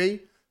 maybe.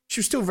 She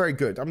was still very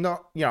good. I'm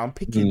not, I'm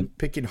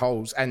picking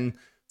holes. And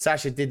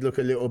Sasha did look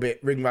a little bit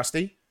ring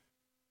rusty.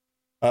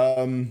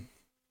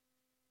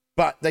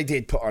 But they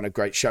did put on a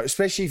great show,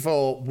 especially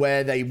for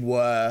where they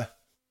were,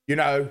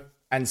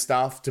 and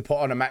stuff. To put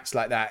on a match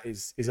like that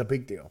is a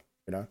big deal,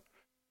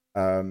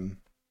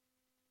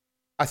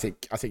 I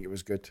think it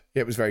was good.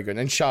 It was very good.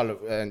 And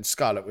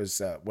Scarlett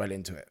was well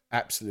into it.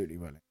 Absolutely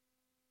well.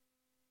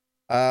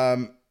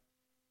 And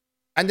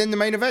then the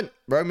main event,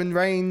 Roman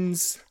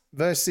Reigns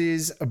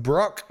versus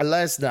Brock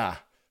Lesnar.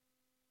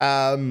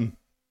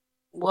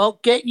 Well,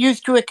 get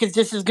used to it because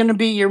this is going to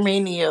be your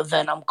Mania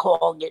event. I'm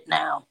calling it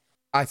now.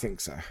 I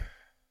think so.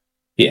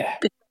 Yeah.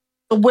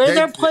 The way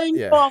they're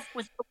playing off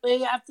with the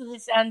way after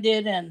this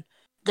ended, and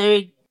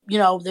they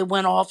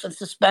went off and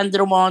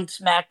suspended him on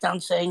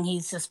SmackDown, saying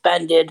he's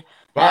suspended.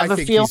 Well, I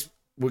think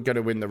we're going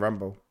to win the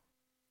Rumble.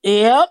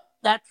 Yep,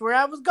 that's where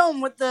I was going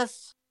with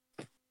this.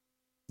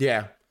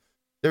 Yeah.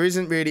 There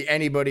isn't really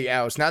anybody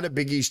else. Now that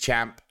Big E's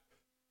champ,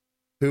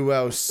 who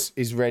else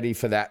is ready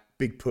for that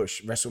big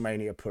push,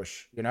 WrestleMania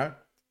push, There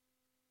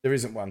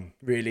isn't one,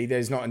 really.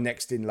 There's not a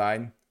next in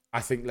line. I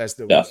think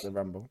Lesnar wins the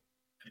Rumble.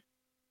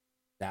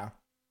 Now.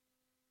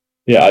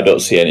 Yeah, I don't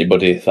see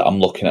anybody that I'm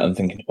looking at and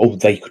thinking, oh,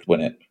 they could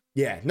win it.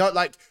 Yeah, not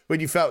like when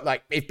you felt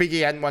like if Big E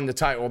hadn't won the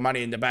title or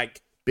Money in the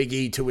Bank, Big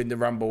E to win the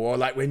Rumble, or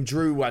like when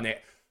Drew won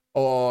it,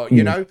 or,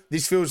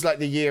 this feels like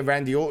the year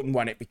Randy Orton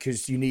won it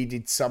because you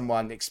needed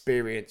someone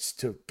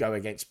experienced to go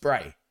against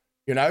Bray,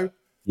 Yeah.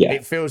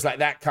 It feels like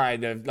that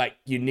kind of, like,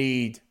 you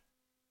need...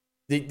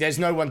 There's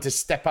no one to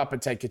step up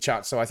and take a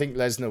chance, so I think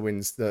Lesnar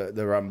wins the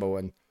Rumble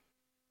and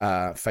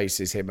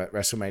faces him at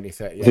WrestleMania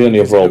 38. The only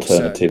other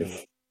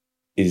alternative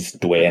is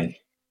Dwayne.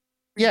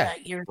 Yeah.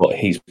 But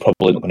he's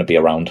probably not going to be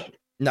around.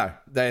 No,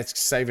 they're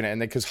saving it.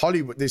 And because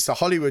this is the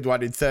Hollywood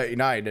one in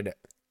 39, isn't it?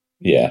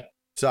 Yeah.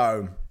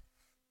 So,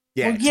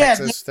 yeah,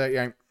 Texas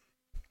 38.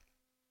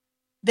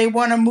 They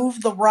want to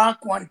move the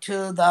Rock one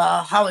to the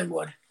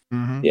Hollywood.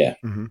 Mm-hmm. Yeah.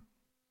 Mm-hmm.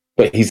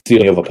 But he's the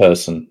only other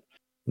person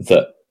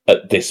that,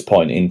 at this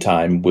point in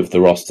time, with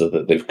the roster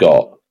that they've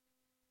got,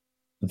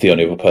 the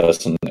only other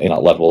person in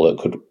that level that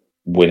could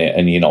win it,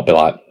 and you not be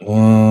like,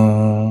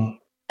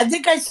 I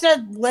think I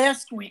said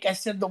last week,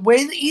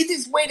 the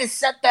easiest way to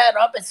set that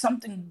up as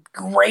something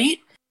great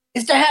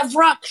is to have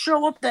Rock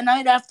show up the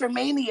night after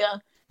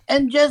Mania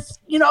and just,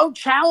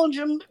 challenge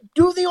him,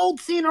 do the old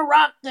Cena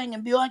Rock thing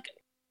and be like,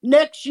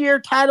 next year,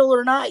 title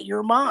or not,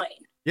 you're mine.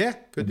 Yeah,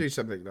 could do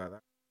something like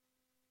that.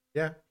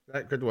 Yeah,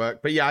 that could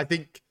work. But yeah, I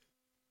think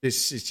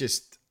this is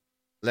just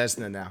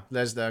Lesnar now.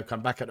 Lesnar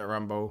come back at the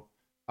Rumble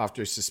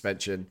after his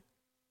suspension,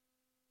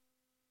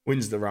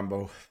 wins the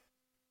Rumble.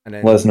 And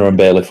then Lesnar and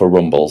Bayley for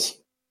Rumbles.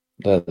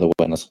 They're the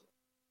winners.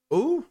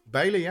 Ooh,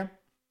 Bayley, yeah.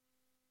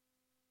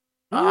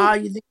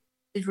 You think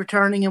he's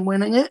returning and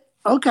winning it?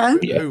 Okay.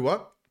 Yeah. Who,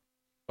 what?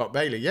 Got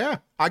Bailey. Yeah,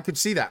 I could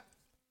see that.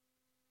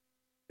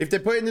 If they're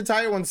putting the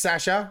title on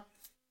Sasha,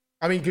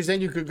 I mean, because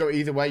then you could go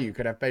either way. You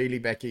could have Bailey,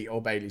 Becky,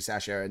 or Bailey,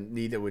 Sasha, and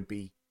neither would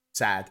be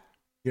sad,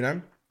 you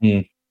know?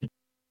 Mm.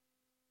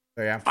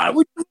 So, yeah. I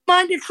would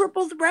mind a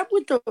triple threat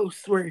with those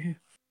three.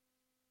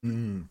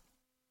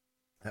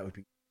 That would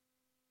be.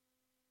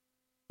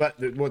 But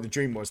what the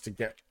dream was to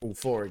get all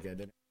four again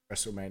in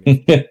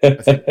WrestleMania.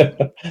 I think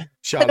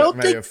Charlotte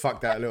may have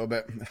fucked that a little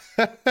bit.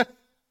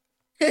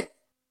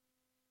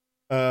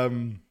 But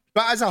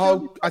as a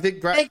whole, I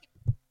think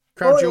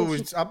Crown Jewel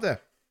was up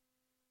there.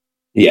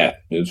 Yeah,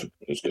 it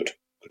was good.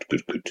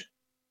 Good.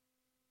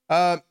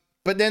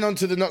 But then on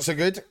to the not so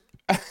good.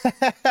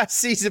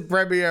 Season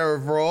premiere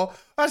of Raw.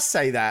 I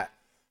say that.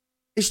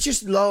 It's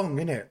just long,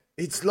 isn't it?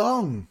 It's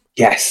long.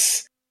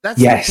 Yes. That's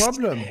the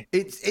problem.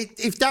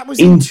 If that was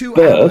in 2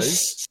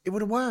 hours, it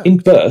would have worked. In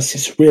bursts,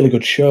 it's a really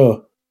good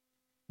show.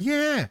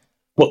 Yeah.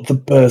 But the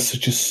bursts are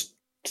just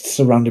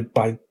surrounded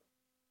by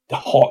the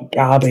hot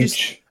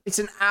garbage. It's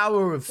an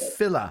hour of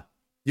filler,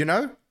 you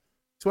know?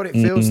 It's what it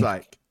feels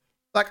like.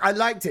 Like, I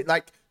liked it.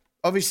 Like,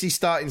 obviously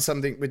starting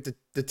something with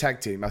the tag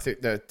team. I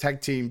think the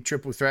tag team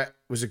triple threat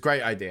was a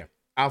great idea.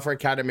 Alpha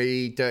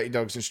Academy, Dirty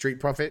Dogs, and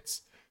Street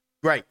Profits.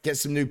 Great. Get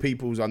some new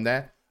peoples on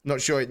there. Not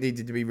sure it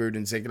needed to be Rude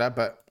and Ziggler,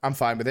 but I'm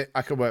fine with it.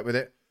 I can work with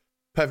it.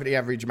 Perfectly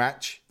average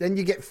match. Then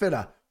you get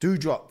filler.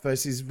 Doudrop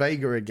versus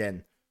Vega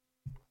again.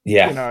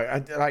 Yeah. You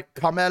know, like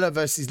Carmella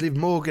versus Liv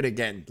Morgan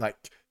again. Like,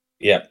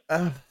 yeah.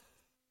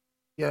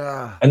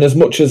 Yeah. And as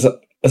much as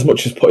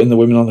putting the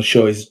women on the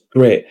show is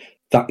great,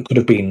 that could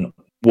have been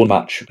one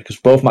match because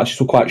both matches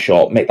were quite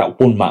short. Make that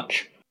one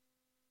match.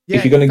 Yeah,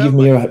 if you're going to give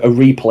me a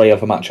replay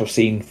of a match I've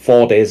seen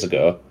 4 days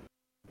ago,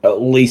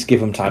 at least give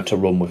them time to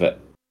run with it.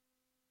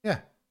 Yeah.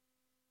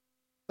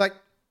 Like,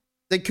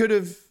 they could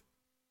have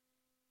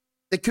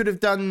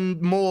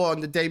done more on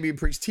the Damian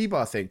Priest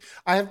T-Bar thing.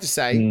 I have to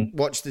say,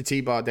 watch the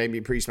T-Bar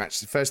Damian Priest match.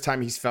 It's the first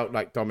time he's felt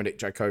like Dominic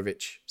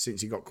Djokovic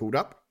since he got called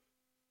up.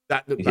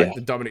 That looked like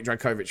the Dominic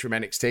Djokovic from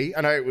NXT.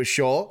 I know it was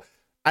short.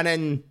 And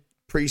then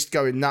Priest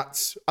going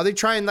nuts. Are they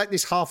trying like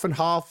this half and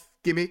half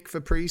gimmick for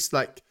Priest?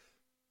 Like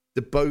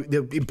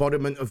the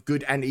embodiment of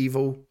good and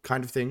evil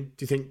kind of thing?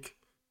 Do you think?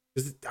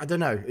 I don't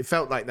know. It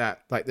felt like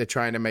that. Like they're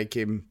trying to make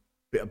him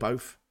a bit of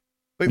both.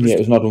 It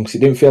was an odd one because it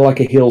didn't feel like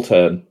a heel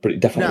turn, but it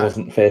definitely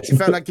wasn't face. It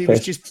felt like he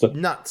was just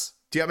nuts.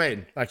 Do you know what I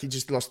mean? Like he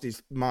just lost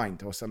his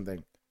mind or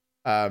something.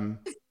 And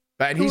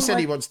he said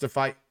he wants to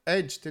fight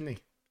Edge, didn't he?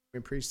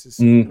 When Priest has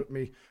put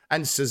me,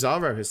 and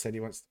Cesaro has said he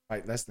wants to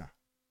fight Lesnar.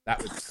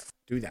 That would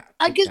do that.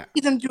 I could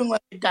see them doing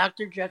like a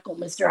Dr. Jekyll,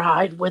 Mr.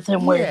 Hyde with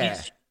him. Where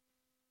he's...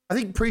 I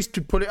think Priest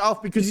could pull it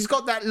off because he's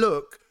got that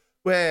look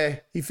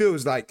where he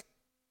feels like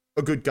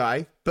a good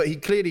guy, but he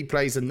clearly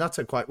plays a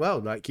nutter quite well.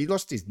 Like he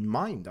lost his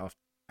mind after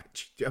the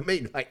match. Do you know what I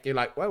mean? Like you're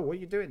like, whoa, what are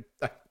you doing?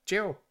 Like,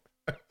 chill.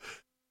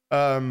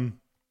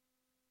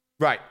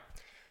 Right.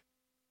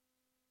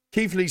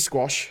 Keith Lee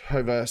squash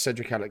over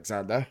Cedric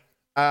Alexander.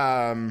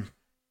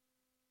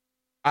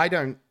 I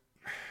don't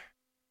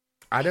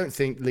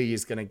think Lee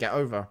is going to get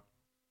over.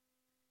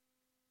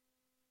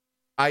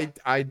 I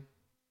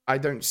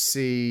don't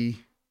see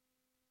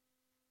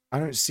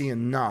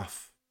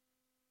enough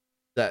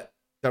that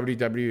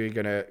WWE are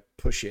going to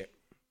push it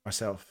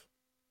myself.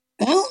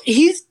 Well,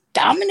 he's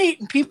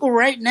dominating people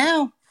right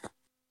now.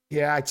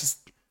 Yeah,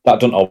 that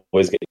don't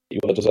always get you,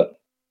 does it?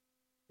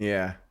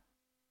 Yeah.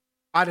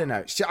 I don't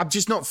know. I'm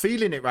just not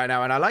feeling it right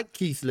now, and I like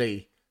Keith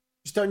Lee.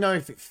 Just don't know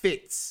if it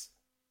fits.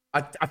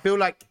 I feel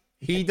like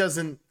he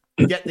doesn't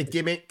get the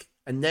gimmick,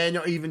 and they're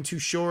not even too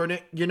sure on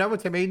it. You know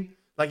what I mean?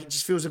 Like, it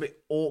just feels a bit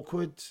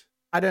awkward.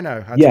 I don't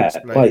know how to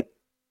explain. Like,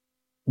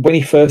 when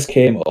he first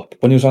came up,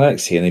 when he was on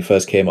NXT and he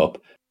first came up,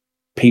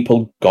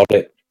 people got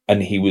it,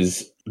 and he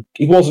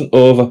wasn't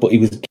over, but he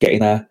was getting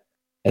there.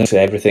 And so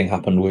everything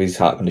happened with his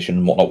heart condition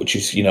and whatnot, which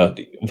is, you know,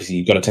 obviously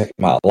you've got to take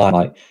him out of the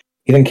limelight.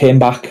 He then came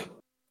back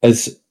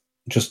as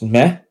just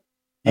meh,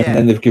 and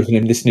then they've given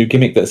him this new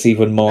gimmick that's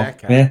even more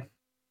meh.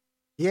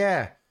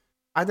 Yeah,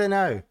 I don't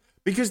know.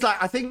 Because,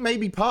 like, I think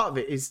maybe part of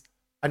it is,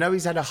 I know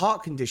he's had a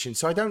heart condition,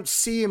 so I don't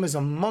see him as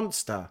a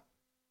monster.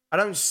 I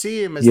don't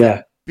see him as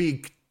that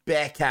big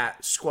bear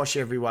cat squash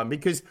everyone,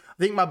 because I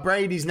think my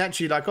brain is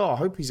naturally like, oh, I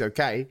hope he's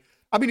okay.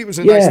 I mean, it was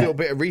a nice little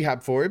bit of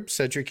rehab for him.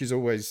 Cedric is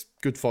always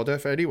good fodder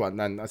for anyone,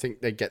 and I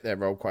think they get their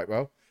role quite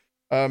well.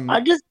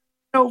 I just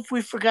don't know if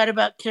we forgot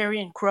about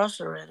Karrion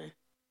Kross already.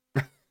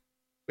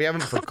 We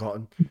haven't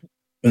forgotten.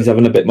 He's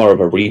having a bit more of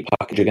a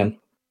repackage again.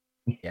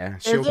 Yeah,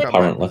 she'll come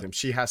back with him.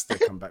 She has to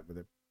come back with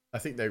him. I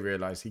think they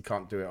realise he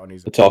can't do it on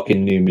his own.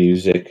 Talking new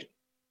music,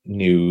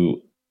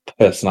 new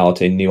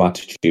personality, new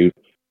attitude.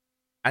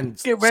 And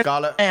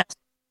Scarlett.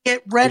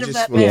 Get rid of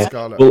that man.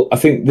 Scarlett. Well, I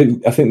think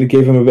they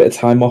gave him a bit of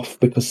time off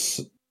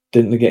because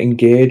didn't they get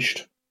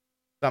engaged?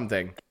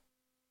 Something.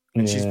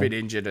 And she's been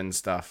injured and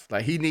stuff.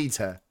 Like, he needs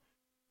her.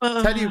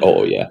 Tell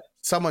you,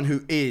 someone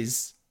who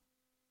is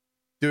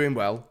doing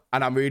well,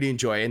 and I'm really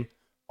enjoying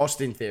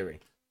Austin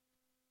Theory.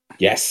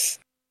 Yes.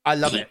 I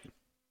love it.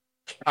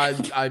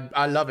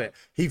 I love it.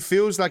 He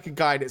feels like a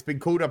guy that's been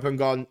called up and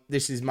gone,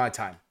 this is my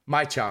time,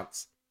 my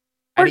chance.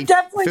 And he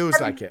feels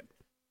like it.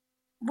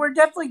 We're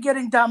definitely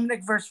getting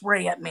Dominic versus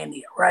Ray at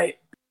Mania, right?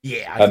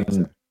 Yeah, I think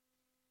so.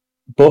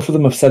 Both of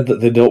them have said that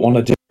they don't want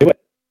to do it.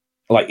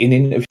 Like in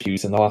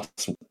interviews in the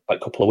last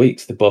couple of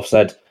weeks, they both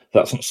said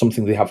that's not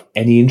something they have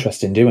any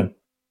interest in doing.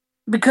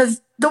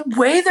 Because the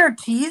way they're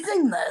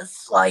teasing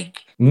this,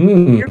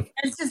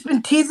 it's just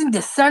been teasing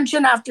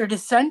dissension after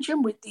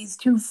dissension with these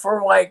two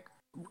for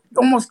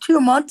almost 2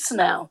 months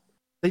now.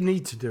 They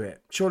need to do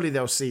it. Surely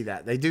they'll see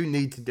that. They do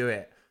need to do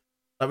it.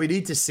 Like, we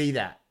need to see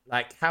that.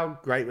 Like, how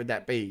great would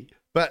that be?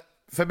 But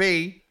for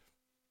me,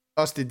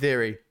 Austin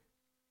Theory,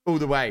 all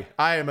the way.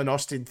 I am an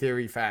Austin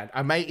Theory fan.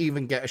 I may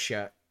even get a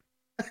shirt.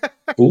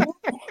 I'm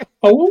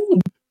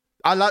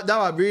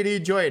really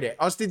enjoying it.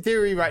 Austin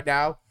Theory right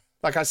now,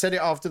 like I said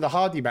it after the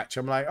Hardy match,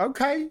 I'm like,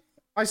 okay,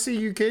 I see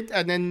you, kid.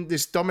 And then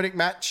this Dominic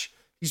match,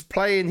 he's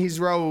playing his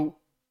role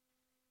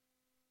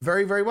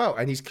very, very well.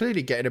 And he's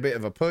clearly getting a bit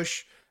of a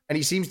push. And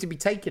he seems to be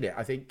taking it.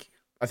 I think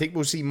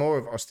we'll see more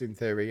of Austin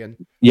Theory. And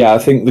yeah, I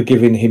think they're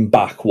giving him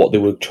back what they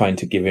were trying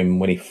to give him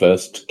when he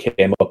first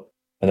came up.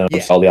 And then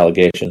all the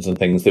allegations and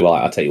things, they were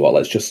like, I tell you what,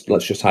 let's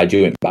just hide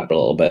you in back a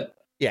little bit.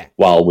 Yeah.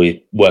 While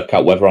we work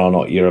out whether or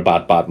not you're a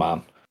bad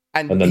man.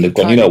 And then they've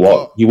gone, you know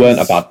what? You weren't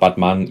a bad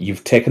man.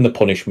 You've taken the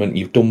punishment.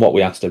 You've done what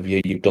we asked of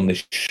you. You've done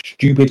this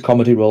stupid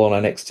comedy role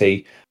on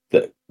NXT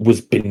that was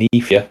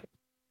beneath you.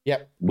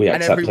 Yep.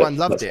 And everyone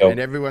loved it. And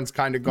everyone's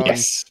kind of gone,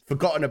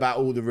 forgotten about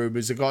all the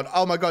rumors. They've gone,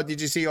 oh my God, did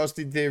you see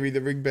Austin Theory,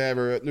 the ring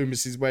bearer at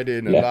Loomis's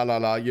wedding? And la, la,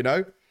 la, you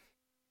know?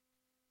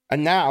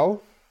 And now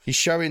he's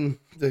showing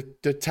the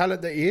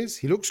talent that he is.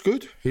 He looks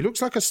good. He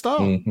looks like a star.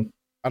 Mm-hmm.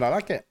 And I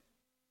like it.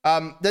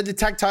 Then the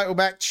tag title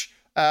match,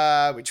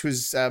 which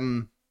was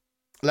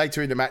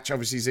later in the match,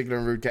 obviously Ziggler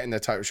and Rude getting their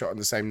title shot on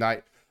the same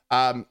night.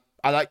 I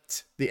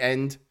liked the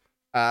end.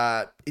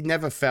 It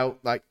never felt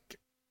like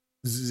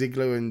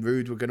Ziggler and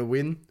Rude were going to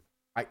win.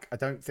 I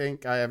don't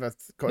think I ever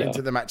got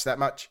into the match that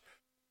much.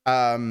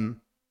 But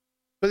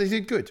they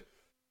did good.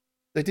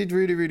 They did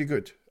really, really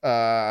good.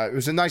 It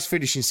was a nice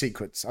finishing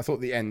sequence. I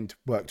thought the end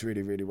worked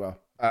really, really well.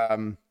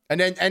 And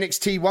then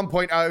NXT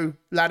 1.0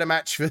 ladder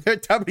match for the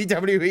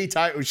WWE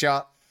title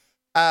shot,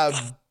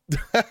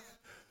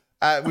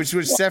 which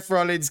was Seth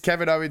Rollins,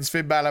 Kevin Owens,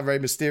 Finn Balor, Rey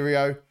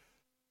Mysterio.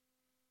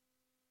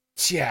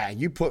 Yeah,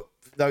 you put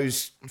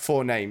those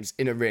 4 names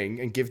in a ring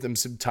and give them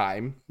some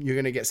time, you're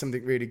going to get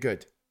something really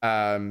good.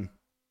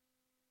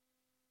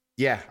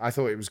 Yeah, I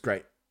thought it was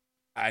great.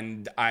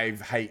 And I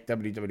hate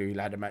WWE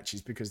ladder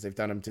matches because they've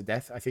done them to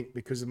death. I think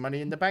because of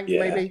Money in the Bank,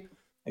 maybe.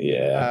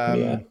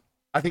 Yeah.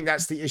 I think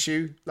that's the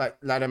issue. Like,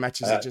 ladder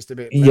matches are just a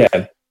bit...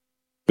 Yeah,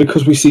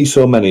 because we see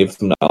so many of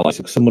them now,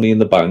 like some Money in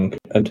the Bank,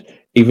 and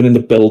even in the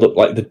build-up,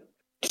 like the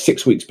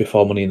 6 weeks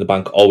before Money in the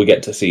Bank, all we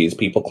get to see is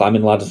people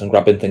climbing ladders and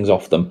grabbing things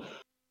off them.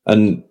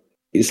 And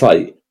it's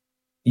like,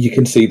 you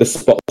can see the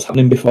spots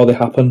happening before they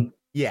happen.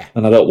 Yeah.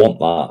 And I don't want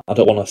that. I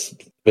don't want to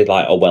be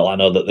like, oh, well, I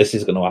know that this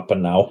is going to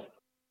happen now.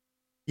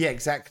 Yeah,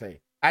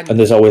 exactly. And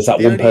there's always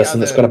that one person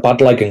that's got a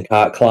bad leg and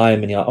can't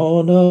climb, and you're like,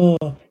 oh no,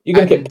 you're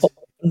going to get popped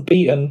and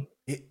beaten.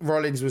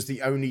 Rollins was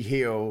the only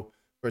heel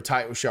for a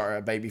title shot at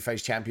a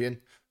babyface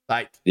champion.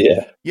 Like,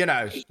 you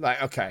know,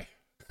 like, okay.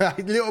 A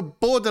little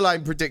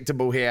borderline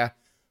predictable here.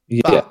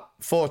 Yeah. But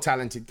 4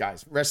 talented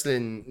guys.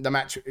 Wrestling, the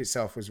match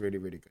itself was really,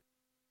 really good.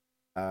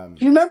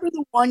 Do you remember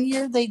the one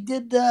year they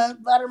did the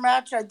ladder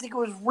match? I think it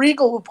was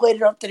Regal who played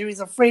it up that he was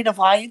afraid of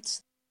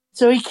heights.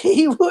 So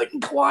he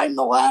wouldn't climb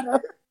the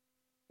ladder.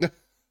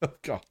 Oh,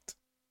 God.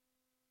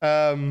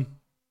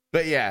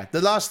 But yeah,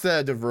 the last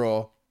third of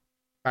Raw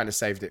kind of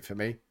saved it for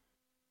me.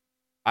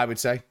 I would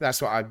say.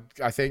 That's what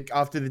I think.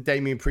 After the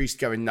Damian Priest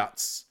going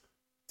nuts,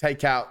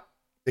 take out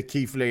the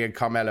Keith Lee and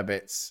Carmella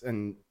bits.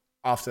 And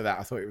after that,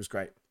 I thought it was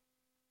great.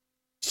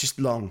 It's just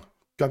long.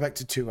 Go back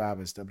to 2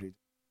 hours, W.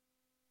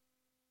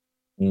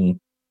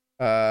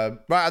 Right,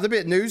 other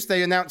bit of news.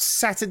 They announced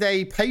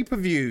Saturday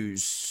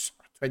pay-per-views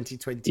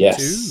 2022.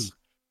 Yes.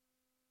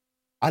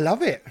 I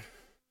love it.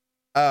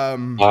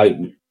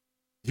 I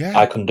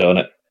condone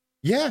it.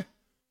 Yeah.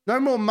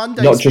 No more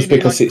Mondays. Not just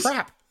because like it's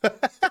crap.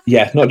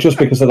 Yeah, not just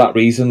because of that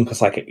reason,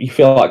 because like you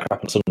feel like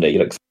crap on Sunday,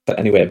 you'll accept it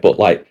anyway, but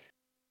like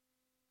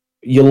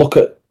you look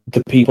at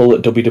the people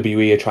that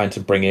WWE are trying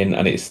to bring in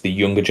and it's the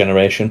younger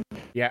generation.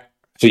 Yeah.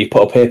 So you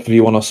put a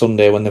pay-per-view on a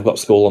Sunday when they've got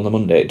school on the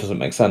Monday, it doesn't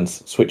make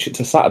sense. Switch it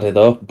to Saturday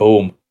though,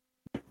 boom.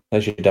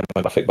 There's your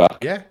demographic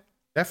back. Yeah,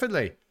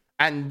 definitely.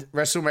 And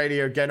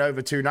WrestleMania again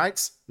over 2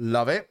 nights.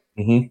 Love it.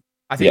 Mm-hmm.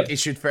 I think it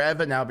should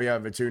forever now be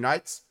over 2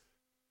 nights.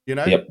 You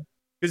know? Yep.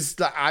 Because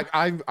like,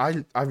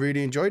 I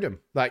really enjoyed them.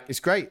 Like, it's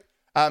great.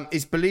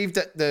 It's believed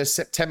that the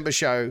September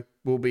show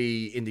will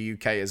be in the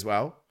UK as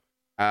well.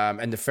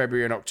 And the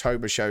February and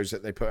October shows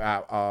that they put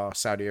out are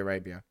Saudi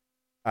Arabia.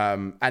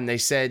 And they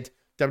said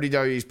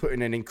WWE is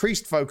putting an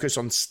increased focus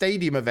on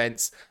stadium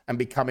events and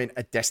becoming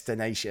a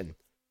destination.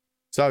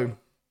 So,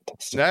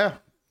 yeah.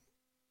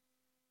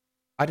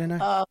 I don't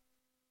know.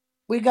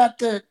 We got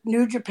the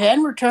New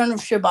Japan return of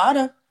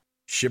Shibata.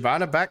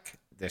 Shibata back.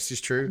 This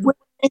is true.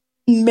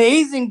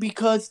 amazing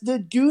because the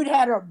dude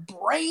had a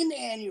brain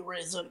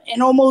aneurysm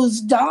and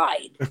almost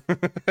died.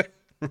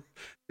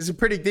 It's a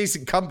pretty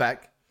decent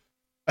comeback.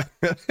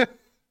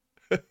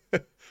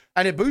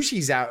 And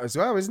Ibushi's out as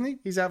well, isn't he?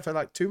 He's out for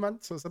like 2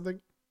 months or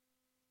something.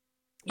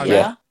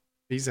 Yeah.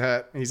 He's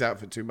hurt. He's out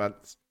for 2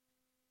 months.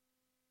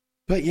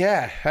 But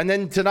yeah, and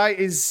then tonight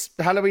is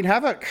Halloween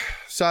Havoc.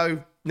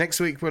 So next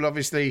week we'll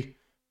obviously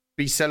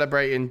be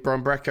celebrating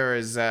Bron Breakker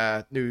as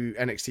new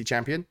NXT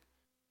champion.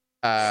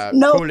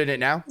 No. Calling it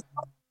now.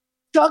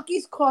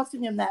 Chucky's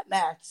costing him that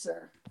match,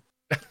 sir.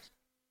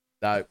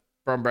 No,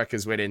 Bron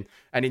Breakker's winning.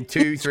 And in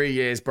 2-3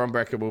 years, Bron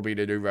Breakker will be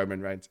the new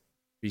Roman Reigns.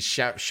 Be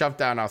shoved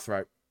down our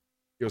throat.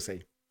 You'll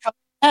see.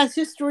 Has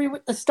history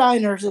with the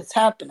Steiners. It's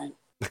happening.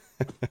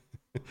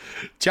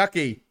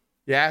 Chucky.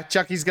 Yeah,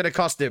 Chucky's going to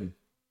cost him.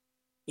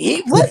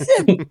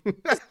 Listen.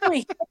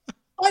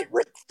 Fight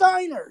Rick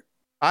Steiner.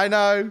 I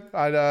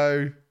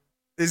know.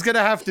 There's going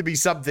to have to be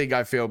something,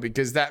 I feel,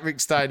 because that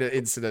Rick Steiner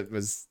incident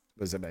was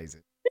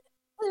amazing.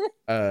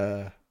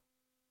 The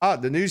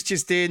news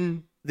just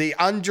in. The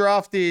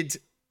undrafted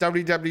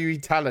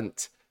WWE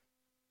talent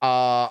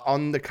are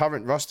on the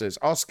current rosters.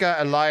 Oscar,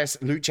 Elias,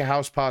 Lucha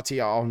House Party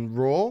are on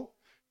Raw.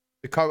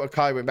 Dakota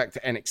Kai went back to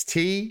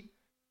NXT.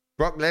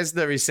 Brock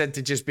Lesnar is said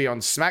to just be on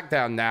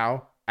SmackDown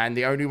now. And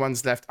the only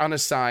ones left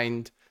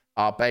unassigned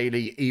are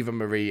Bayley, Eva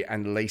Marie,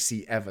 and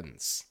Lacey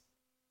Evans.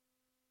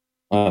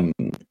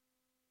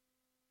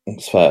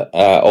 That's fair.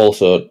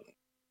 Also,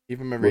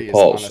 Eva Marie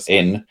reports is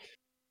in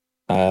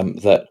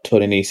that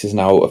Tony Nese is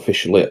now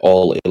officially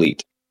all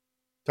elite.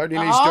 Tony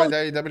Nese joined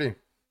AEW.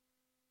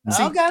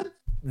 See, Okay.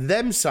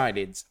 them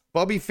signings,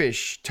 Bobby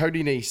Fish,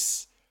 Tony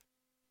Nese,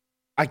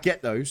 I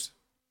get those.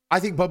 I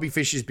think Bobby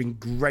Fish has been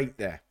great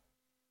there.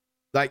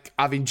 Like,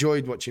 I've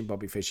enjoyed watching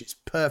Bobby Fish. It's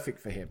perfect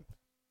for him.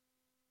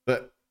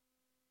 But,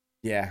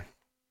 yeah.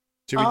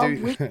 Should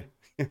we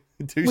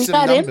do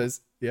some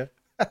numbers? Yeah.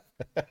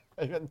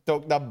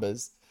 Talk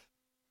numbers.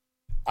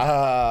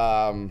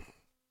 Yeah.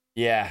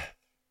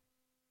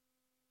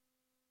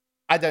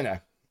 I don't know.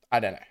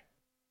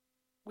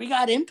 We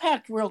got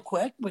Impact real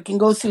quick. We can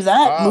go through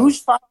that. Oh. Moose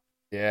finally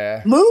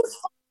Yeah.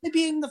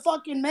 being the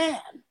fucking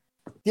man.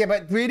 Yeah,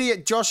 but really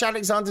at Josh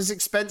Alexander's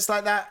expense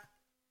like that,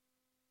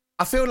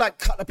 I feel like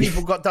a couple of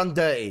people got done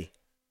dirty.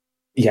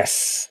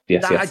 Yes.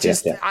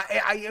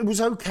 It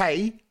was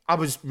okay. I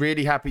was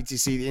really happy to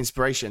see the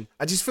inspiration.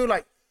 I just feel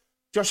like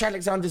Josh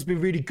Alexander's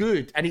been really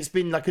good, and it's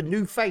been like a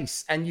new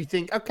face. And you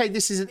think, okay,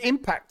 this is an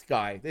Impact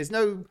guy. There's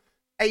no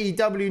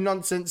AEW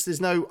nonsense.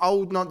 There's no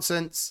old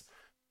nonsense.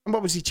 And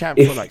what was he champ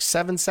for? Like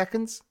 7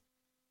 seconds?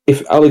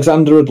 If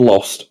Alexander had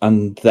lost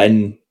and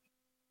then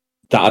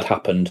that had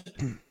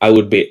happened, I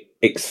would be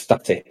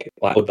ecstatic.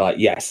 Like, I would be like,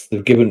 yes,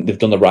 they've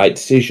done the right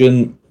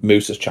decision.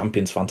 Moose as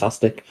champion's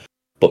fantastic.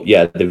 But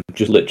yeah, they've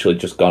just literally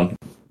just gone,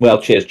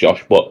 well, cheers,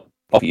 Josh, but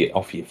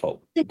off you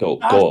folk. Go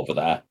over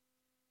there.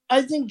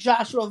 I think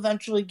Josh will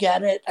eventually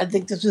get it. I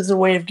think this is a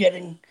way of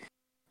getting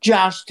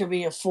Josh to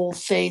be a full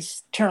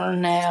face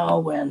turn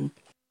now and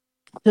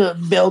to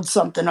build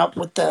something up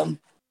with them.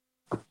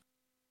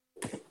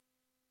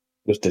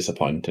 It was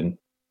disappointing.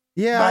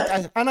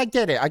 Yeah, and I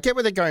get it. I get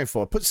what they're going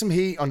for. Put some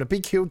heat on a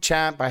big heel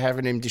champ by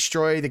having him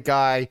destroy the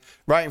guy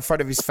right in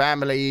front of his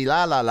family,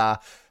 la la la.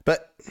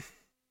 But if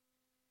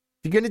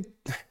you're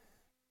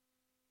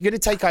gonna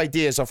take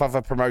ideas off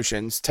other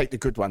promotions, take the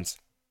good ones.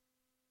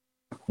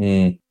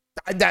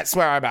 That's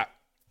where I'm at.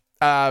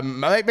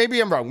 Maybe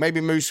I'm wrong. Maybe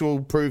Moose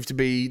will prove to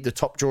be the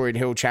top drawing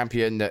heel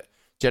champion that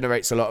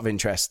generates a lot of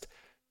interest.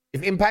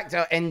 If Impact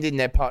are ending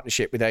their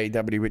partnership with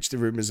AEW, which the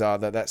rumors are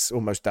that that's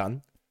almost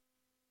done.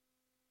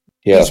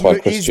 Yeah, that's why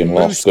Christian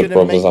lost. Good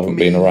Brothers haven't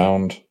been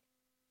around.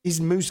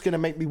 Is Moose going to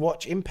make me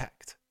watch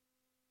Impact?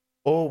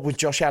 Or with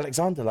Josh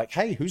Alexander, like,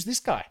 hey, who's this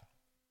guy?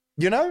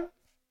 You know?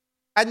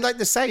 And like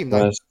the same,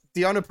 like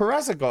Deonna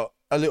Purrazzo got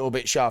a little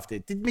bit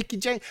shafted.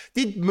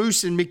 Did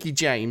Moose and Mickey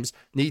James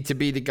need to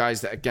be the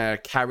guys that are going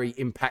to carry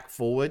Impact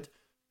forward?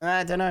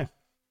 I don't know.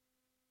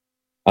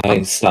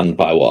 I stand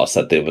by what I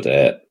said the other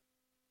day.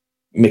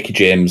 Mickey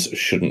James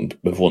shouldn't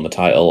have won the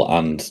title,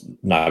 and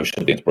now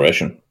should be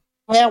inspiration.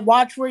 Yeah,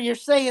 watch where you're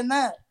saying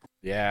that.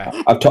 Yeah.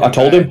 I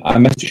told him. I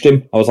messaged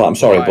him. I was like, I'm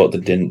sorry, but they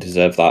didn't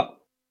deserve that.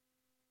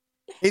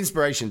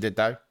 Inspiration did,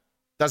 though.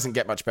 Doesn't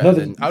get much better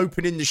than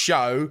opening the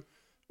show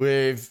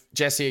with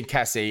Jesse and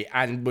Cassie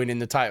and winning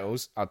the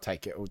titles. I'll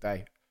take it all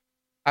day.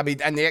 I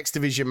mean, and the X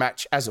Division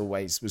match, as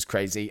always, was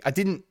crazy.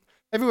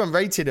 Everyone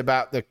rated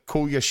about the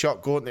Call Your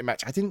Shot Gauntlet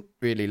match. I didn't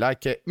really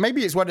like it.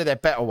 Maybe it's one of their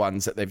better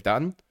ones that they've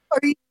done. Are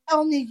you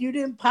telling me you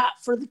didn't pop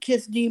for the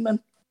Kiss Demon?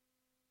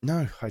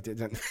 No, I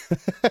didn't.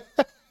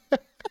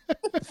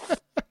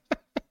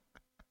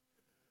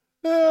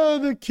 Oh,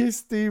 the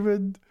Kiss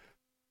Demon.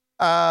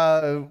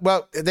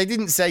 Well, they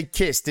didn't say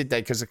Kiss, did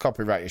they? Because of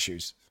copyright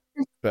issues.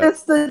 But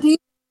That's the demon.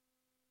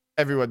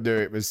 everyone knew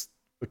it was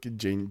fucking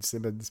Gene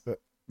Simmons. But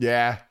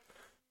yeah,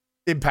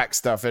 Impact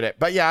stuff in it.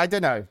 But yeah, I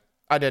don't know.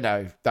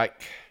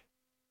 Like,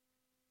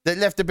 that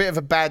left a bit of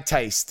a bad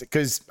taste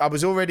because I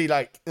was already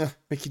like,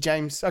 Mickie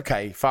James,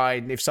 okay,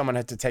 fine. If someone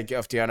had to take it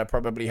off Deanna,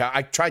 probably her.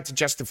 I tried to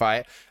justify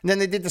it. And then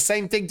they did the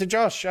same thing to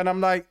Josh. And I'm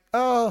like,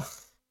 oh,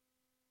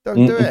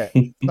 don't do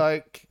it.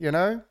 Like,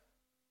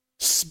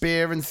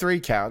 spear and 3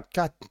 count.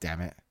 God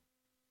damn it.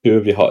 2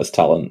 of your hottest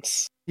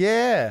talents.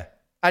 Yeah.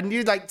 And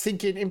you like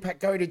thinking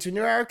Impact going into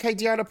okay,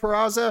 Deanna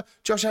Purrazzo,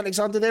 Josh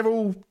Alexander, they're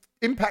all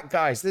Impact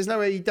guys. There's no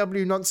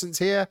AEW nonsense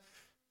here.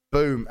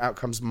 Boom, out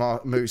comes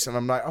Moose. And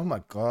I'm like, oh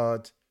my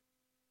God.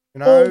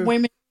 All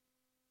women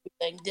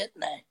thing, didn't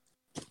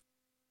they?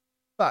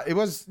 But it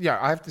was,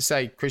 I have to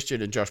say,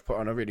 Christian and Josh put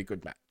on a really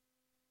good match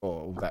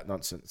for all that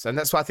nonsense. And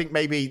that's why I think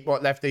maybe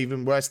what left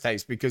even worse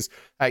taste because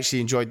I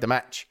actually enjoyed the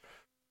match.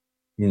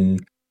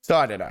 So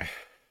I don't know.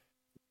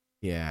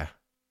 Yeah.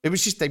 It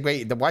was just they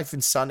waited. The wife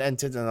and son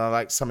entered, and I'm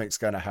like, something's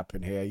going to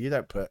happen here. You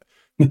don't put,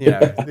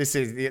 this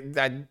is,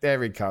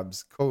 there he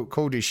comes.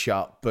 Called his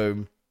shot.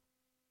 Boom.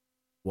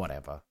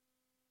 Whatever.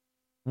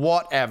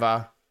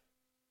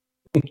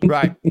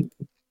 Right.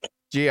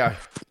 Gio.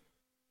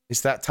 It's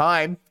that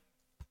time.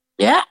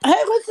 Yeah.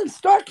 Hey, listen,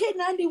 Starrcade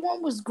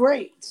 91 was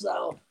great,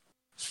 so.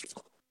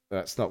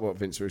 That's not what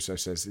Vince Russo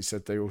says. He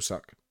said they all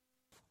suck.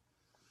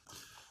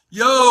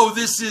 Yo,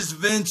 this is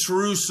Vince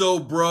Russo,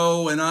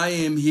 bro, and I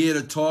am here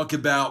to talk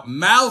about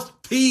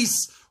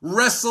Mouthpiece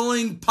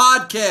Wrestling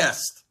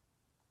Podcast.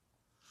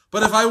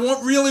 But if I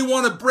really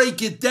want to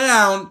break it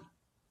down,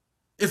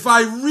 if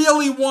I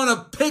really want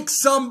to pick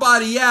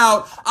somebody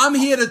out, I'm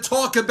here to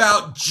talk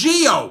about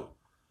Gio,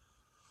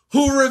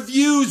 who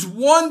reviews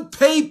 1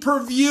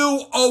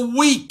 pay-per-view a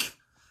week,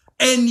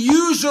 and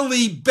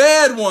usually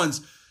bad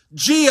ones.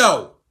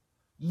 Gio,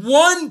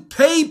 1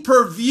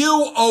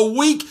 pay-per-view a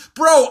week.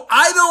 Bro,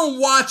 I don't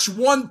watch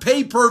 1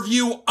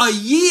 pay-per-view a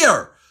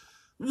year.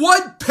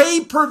 What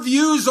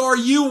pay-per-views are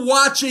you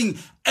watching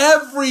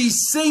every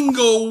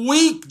single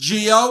week,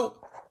 Gio?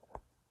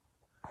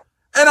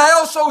 And I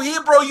also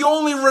hear, bro, you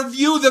only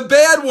review the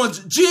bad ones.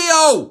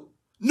 Gio,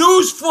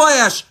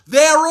 newsflash,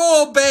 they're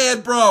all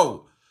bad,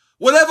 bro.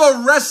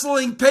 Whatever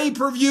wrestling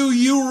pay-per-view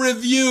you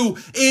review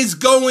is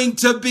going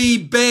to be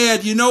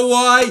bad. You know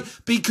why?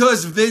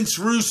 Because Vince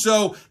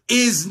Russo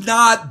is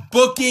not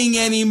booking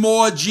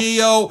anymore,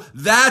 Gio.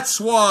 That's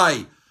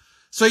why.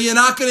 So you're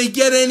not going to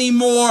get any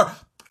more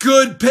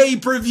good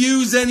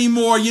pay-per-views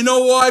anymore. You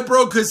know why,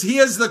 bro? Because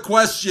here's the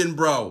question,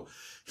 bro.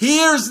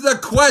 Here's the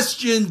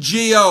question,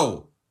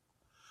 Gio.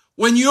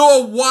 When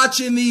you're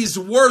watching these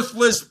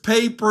worthless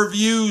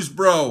pay-per-views,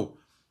 bro,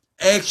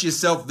 ask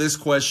yourself this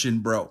question,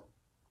 bro.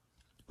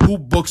 Who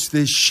books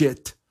this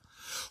shit?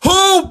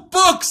 Who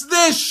books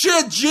this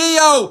shit,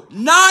 Gio?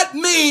 Not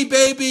me,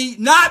 baby.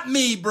 Not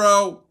me,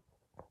 bro.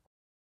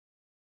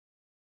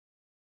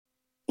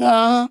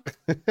 Uh-huh.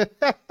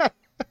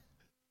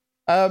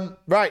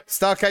 Right,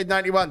 Starrcade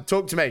 91.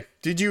 Talk to me.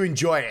 Did you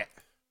enjoy it?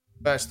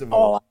 First of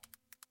all. All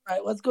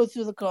right, let's go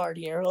through the card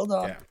here. Hold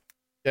on.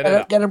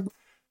 Yeah.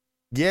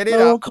 Get it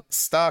up.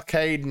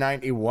 Starrcade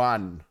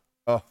 91.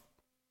 Oh,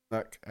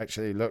 look,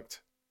 actually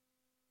looked.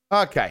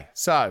 Okay,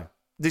 so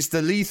this is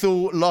the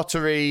Lethal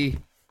Lottery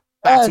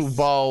Battle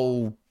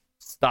Bowl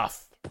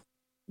stuff.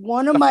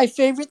 One of my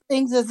favorite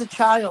things as a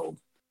child,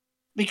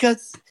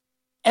 because,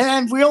 and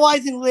I'm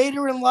realizing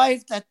later in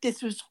life that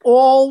this was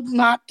all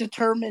not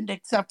determined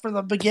except for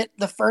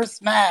the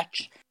first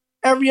match.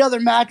 Every other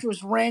match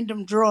was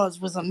random draws,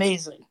 was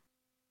amazing.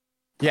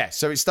 Yeah,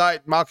 so it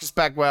started Marcus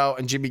Bagwell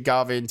and Jimmy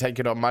Garvin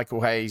taking on Michael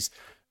Hayes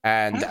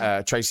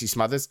and Tracy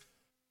Smothers.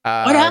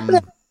 What happened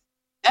to the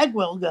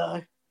Bagwell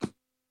guy?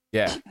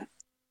 Yeah.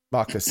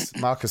 Marcus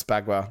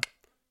Bagwell.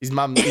 His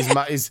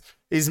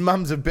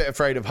mum's a bit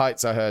afraid of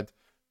heights, I heard.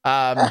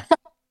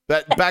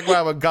 But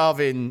Bagwell and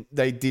Garvin,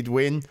 they did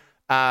win.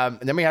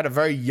 And then we had a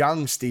very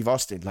young Steve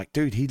Austin. Like,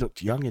 dude, he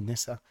looked young in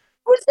this.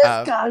 Who's this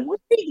guy?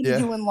 What's he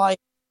doing like?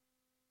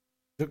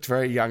 Looked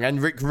very young.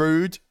 And Rick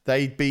Rude,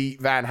 they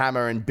beat Van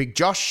Hammer and Big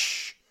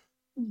Josh.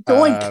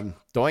 Doink.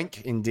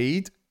 Doink,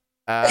 indeed.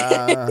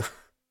 Yeah,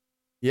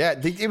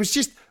 it was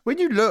just, when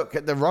you look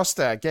at the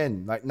roster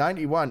again, like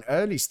 91,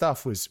 early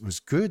stuff was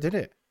good, didn't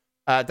it?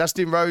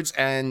 Dustin Rhodes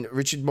and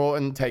Richard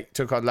Morton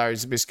took on Larry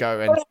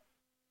Zbyszko and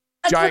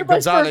Giant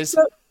Gonzalez.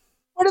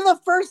 One of the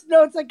first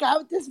notes I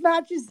got with this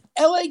match is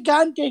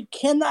Elegante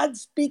cannot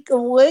speak a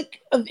lick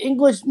of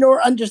English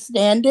nor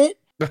understand it.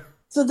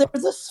 So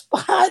there's a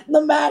spot in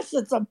the match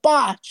that's a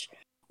botch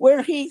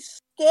where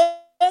he's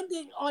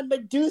standing on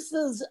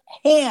Medusa's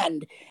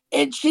hand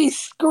and she's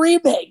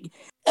screaming.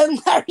 And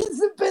Larry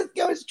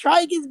Zbyszko is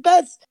trying his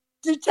best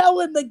to tell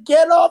him to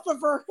get off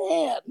of her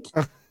hand.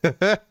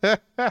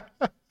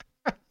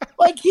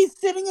 Like he's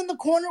sitting in the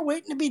corner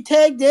waiting to be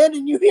tagged in,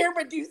 and you hear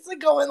Medusa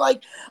going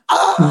like,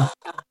 ah!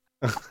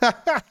 Her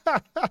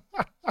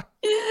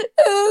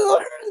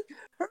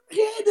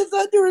hand is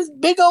under his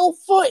big old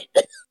foot.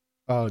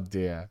 Oh,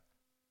 dear.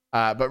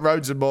 But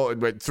Rhodes and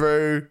Morton went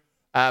through.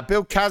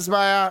 Bill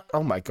Kazmaier,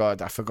 oh my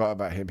God, I forgot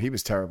about him. He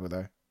was terrible,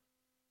 though.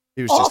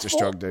 He was just a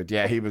strong dude.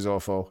 Yeah, he was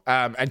awful.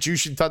 And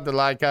Jushin Thunder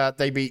Liger,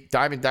 they beat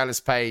Diamond Dallas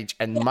Page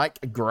and Mike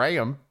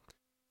Graham.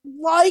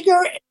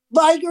 Liger and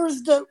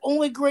Liger's the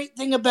only great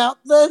thing about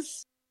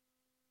this.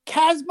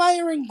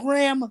 Kazmaier and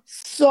Graham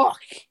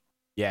suck.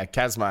 Yeah,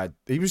 Kazmaier.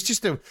 He was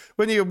just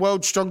when he was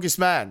world's strongest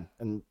man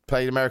and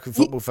played American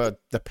football for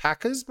the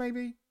Packers,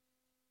 maybe?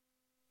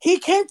 He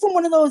came from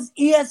one of those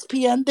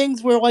ESPN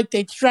things where, like,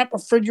 they'd strap a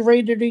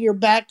refrigerator to your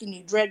back and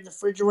you drag the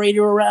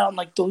refrigerator around,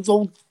 like those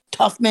old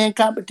tough man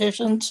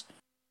competitions.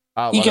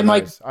 Oh, you can,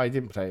 like... I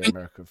didn't play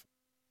American.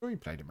 Sure, he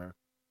played American.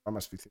 I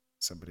must be thinking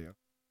of somebody else.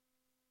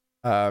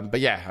 But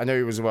yeah, I know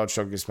he was the world's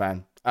strongest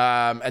man.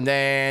 And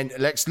then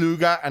Lex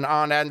Luger and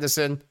Arn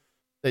Anderson,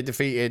 they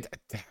defeated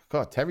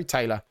Terry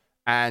Taylor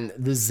and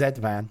the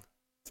Z-Man.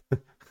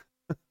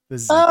 The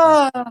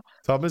Z-Man.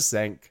 Thomas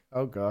Zenk.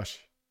 Oh gosh.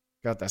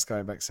 God, that's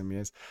going back some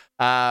years.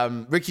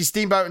 Ricky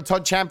Steamboat and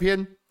Todd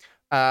Champion.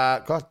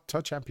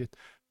 Todd Champion.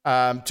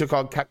 Took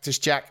on Cactus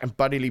Jack and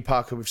Buddy Lee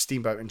Parker with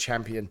Steamboat and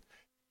Champion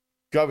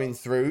going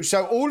through.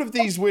 So all of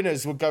these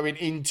winners were going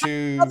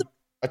into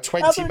a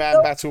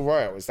 20-man battle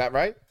royal. Is that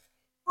right?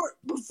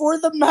 Before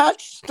the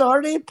match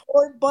started,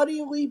 poor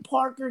Buddy Lee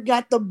Parker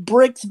got the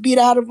bricks beat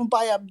out of him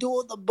by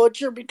Abdullah the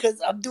Butcher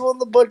because Abdullah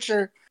the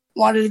Butcher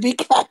wanted to be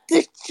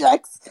Cactus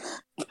Jack's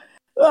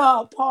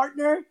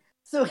partner.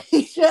 So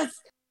he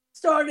just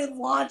started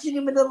launching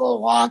him into the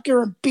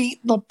locker and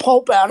beating the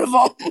pulp out of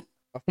him.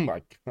 Oh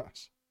my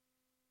gosh.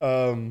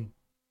 And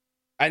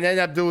then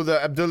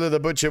Abdullah the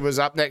Butcher was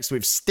up next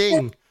with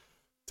Sting,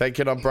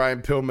 taking on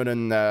Brian Pillman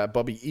and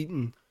Bobby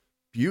Eaton.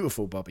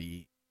 Beautiful Bobby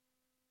Eaton.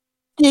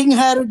 Sting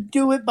had to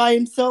do it by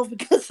himself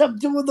because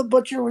Abdullah the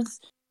Butcher was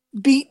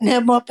beating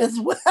him up as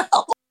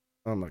well.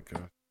 Oh my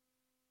god.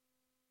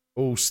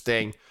 All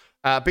Sting.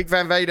 Big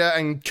Van Vader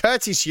and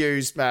Curtis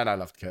Hughes. Man, I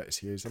loved Curtis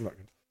Hughes.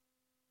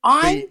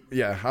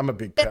 I'm a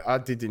big... I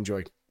did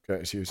enjoy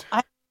Curtis Hughes.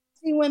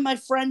 When my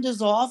friend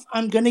is off,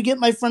 I'm going to get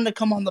my friend to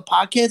come on the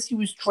podcast. He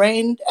was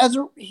trained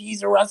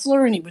he's a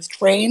wrestler and he was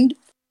trained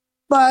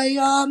by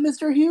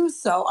Mr. Hughes.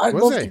 So I'd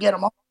love to get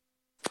him on.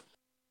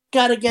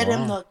 Got to get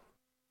him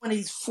when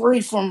he's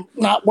free from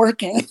not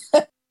working.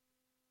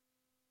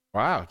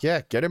 Wow.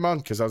 Yeah. Get him on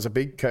because I was a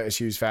big Curtis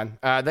Hughes fan.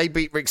 They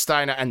beat Rick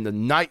Steiner and the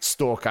Night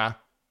Stalker,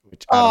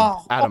 which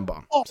Adam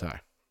Bomb. Sorry.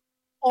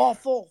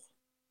 Awful.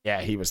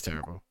 Yeah, he was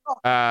terrible.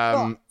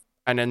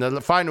 And then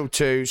the final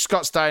two,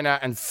 Scott Steiner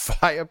and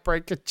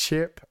Firebreaker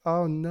Chip.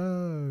 Oh,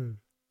 no.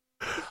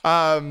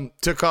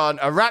 Took on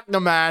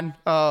Arachnoman.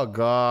 Oh,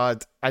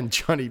 God. And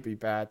Johnny B.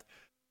 Bad.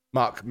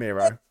 Mark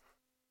Miro.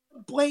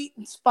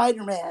 Blatant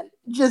Spider-Man.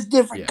 Just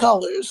different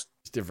colors.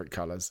 Just different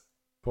colors.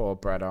 Poor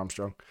Brad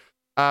Armstrong.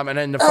 And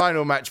then the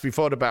final match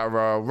before the Battle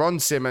Royal, Ron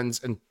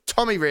Simmons and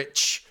Tommy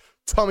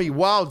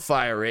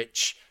Wildfire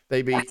Rich.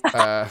 They beat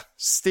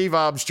Steve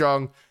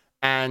Armstrong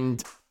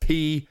and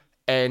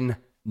PN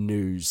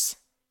News.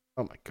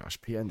 Oh my gosh,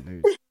 PN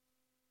News.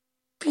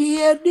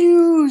 PN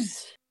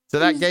News. So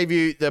that gave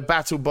you the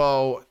Battle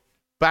Bowl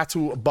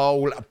Battle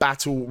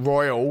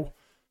Royal.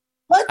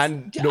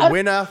 And the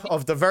winner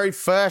of the very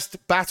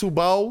first Battle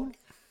Bowl.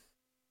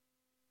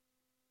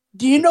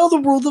 Do you know the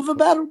rules of a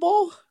Battle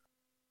Bowl?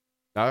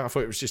 No, I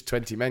thought it was just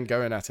 20 men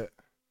going at it.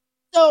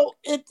 No,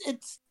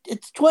 it's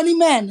 20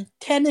 men,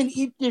 10 in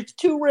each. There's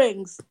 2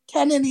 rings,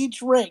 10 in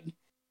each ring.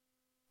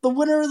 The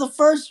winner of the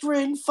first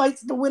ring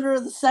fights the winner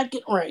of the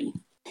second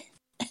ring.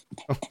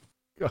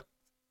 God.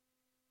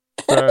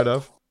 Fair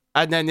enough.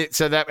 And then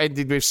so that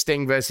ended with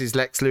Sting versus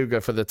Lex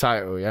Luger for the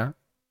title, yeah?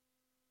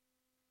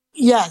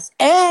 Yes,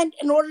 and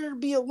in order to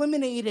be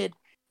eliminated,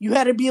 you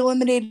had to be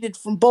eliminated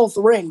from both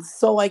rings.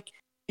 So, like,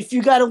 if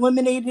you got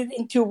eliminated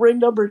into ring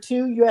number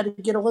 2, you had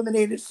to get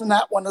eliminated from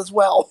that one as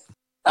well.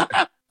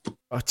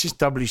 Just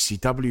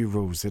WCW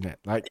rules, isn't it?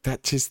 Like,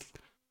 that just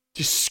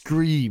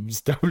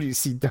screams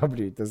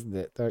WCW, doesn't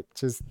it? Like,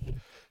 just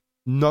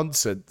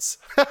nonsense.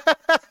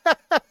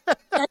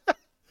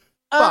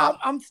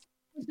 I'm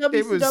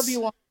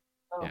WCW one.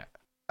 Yeah.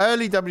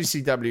 Early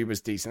WCW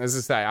was decent. As I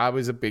say, I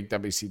was a big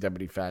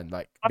WCW fan,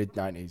 like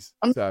mid-90s.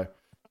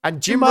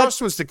 And Jim Ross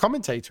was the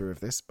commentator of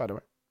this, by the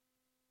way.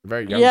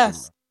 Very young.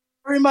 Yes.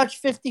 Pretty much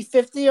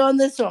 50-50 on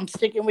this, so I'm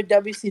sticking with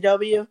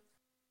WCW.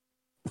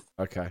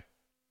 Okay.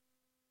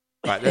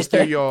 Right, let's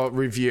do your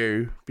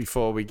review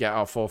before we get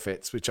our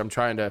forfeits, which I'm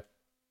trying to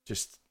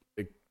just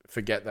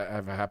forget that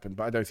ever happened,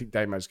 but I don't think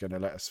Damo's going to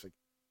let us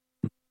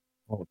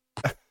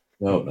forget.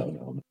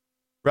 No.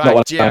 Right,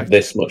 not when I have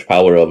this much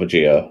power over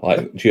Gio.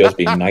 Like, Gio's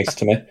been nice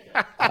to me.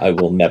 I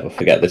will never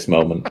forget this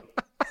moment.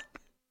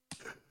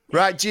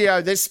 Right,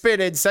 Gio, this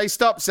spinning. Say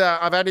stop, sir.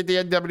 I've added the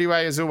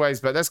NWA as always,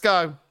 but let's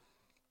go.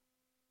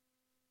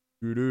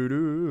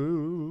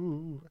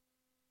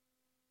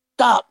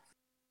 Stop.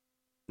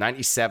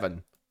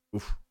 97.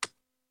 Oof.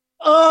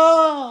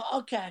 Oh,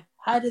 okay.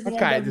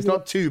 It's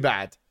not too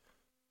bad.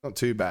 Not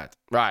too bad.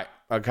 Right.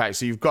 Okay,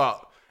 so you've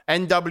got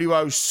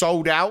NWO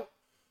Sold Out,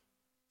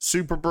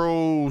 Super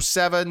Brawl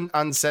 7,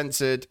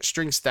 Uncensored,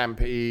 Spring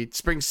Stampede,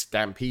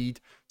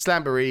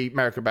 Slamboree,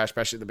 American Bash,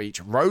 Bash at the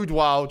Beach, Road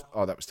Wild.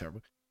 Oh, that was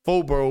terrible.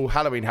 Full Brawl,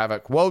 Halloween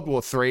Havoc, World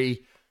War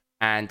 3,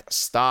 and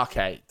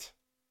Starcade.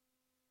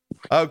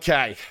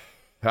 Okay.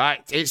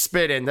 Right, it's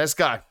spinning. Let's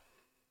go.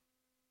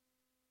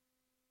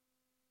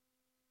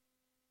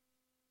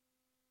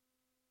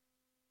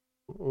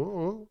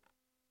 oh.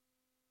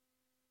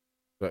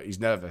 But he's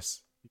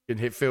nervous. You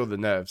can feel the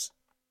nerves.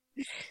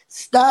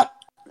 Stop.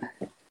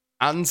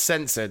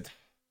 Uncensored.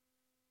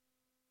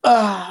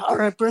 All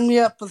right, bring me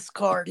up this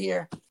card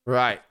here.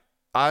 Right.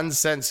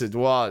 Uncensored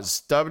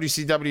was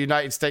WCW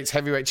United States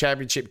Heavyweight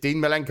Championship, Dean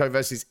Malenko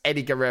versus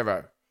Eddie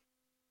Guerrero.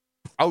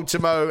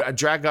 Ultimo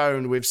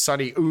Dragon with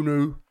Sonny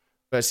Unu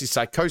versus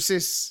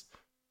Psychosis.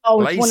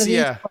 Oh, it's one of these.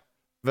 Glacier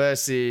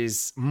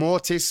versus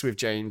Mortis with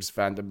James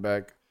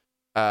Vandenberg.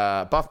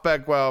 Buff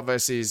Bagwell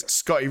versus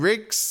Scotty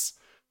Riggs.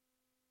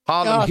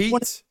 Harlem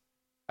Heat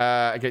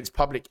against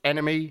Public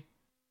Enemy.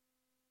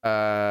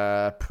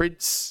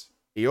 Prince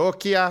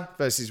Iorkia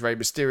versus Rey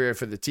Mysterio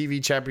for the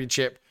TV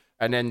Championship.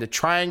 And then the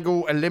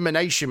Triangle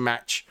Elimination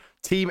Match.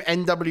 Team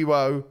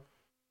NWO,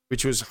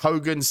 which was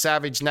Hogan,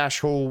 Savage, Nash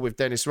Hall with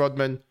Dennis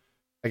Rodman,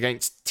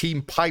 against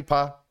Team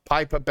Piper,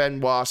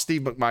 Benoit,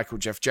 Steve McMichael,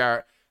 Jeff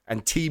Jarrett,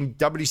 and Team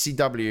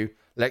WCW,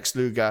 Lex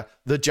Luger,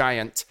 The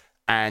Giant,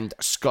 and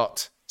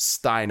Scott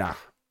Steiner.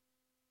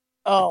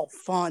 Oh,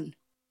 fun.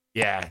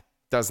 Yeah,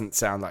 doesn't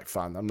sound like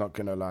fun. I'm not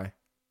going to lie.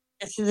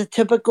 This is a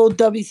typical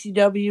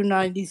WCW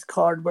 90s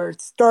card where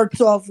it starts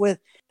off with,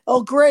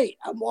 oh, great,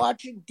 I'm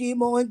watching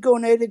Demo and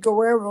Eddie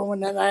Guerrero,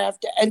 and then I have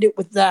to end it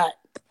with that.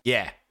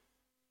 Yeah.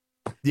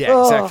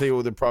 Yeah, exactly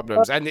all the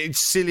problems. And it's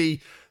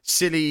silly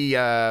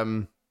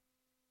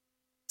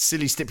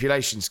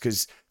stipulations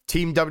because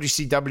Team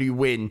WCW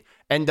win,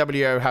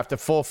 NWO have to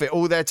forfeit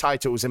all their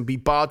titles and be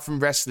barred from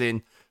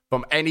wrestling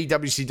from any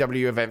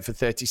WCW event for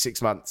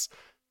 36 months.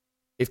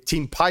 If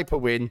Team Piper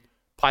win,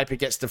 Piper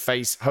gets to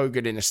face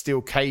Hogan in a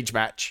steel cage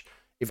match.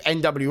 If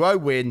NWO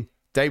win,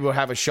 they will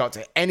have a shot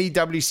at any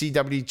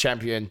WCW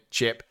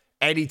championship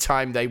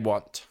anytime they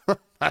want.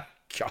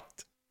 God.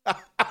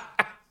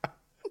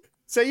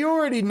 So you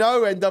already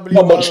know NWO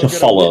Not much to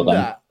follow win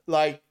then. that.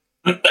 Like,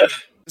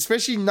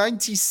 especially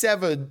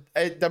 97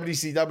 at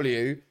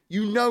WCW,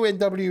 you know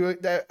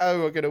NWO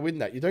are going to win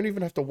that. You don't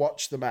even have to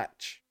watch the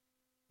match.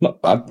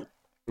 Not bad.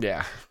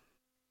 Yeah.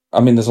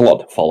 I mean, there's a lot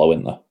to follow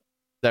in there.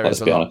 There Let's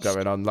is a be lot honest.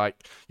 going on.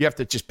 Like, you have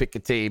to just pick a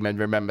team and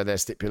remember their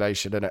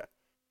stipulation, innit?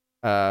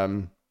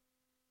 But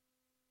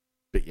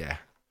yeah.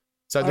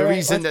 So the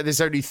reason that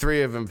there's only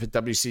 3 of them for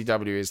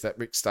WCW is that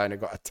Rick Steiner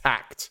got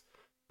attacked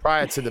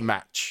prior to the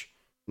match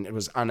and it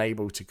was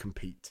unable to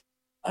compete.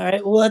 All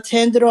right, well, let's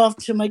hand it off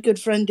to my good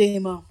friend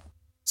Damo.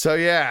 So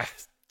yeah,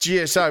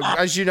 so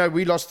as you know,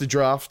 we lost the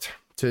draft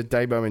to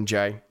Damo and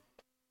Jay,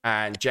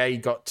 and Jay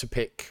got to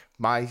pick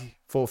my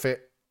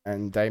forfeit,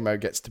 and Damo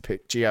gets to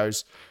pick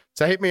Gio's.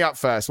 So hit me up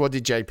first. What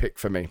did Jay pick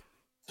for me?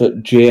 So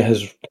Jay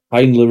has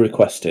kindly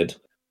requested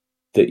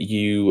that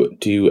you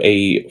do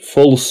a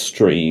full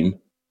stream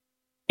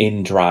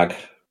in drag,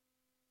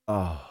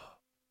 Oh,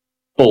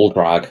 full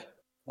drag.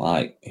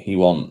 Like he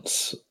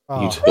wants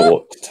you to go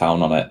up to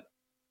town on it.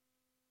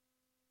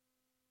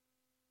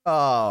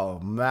 oh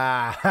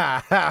man.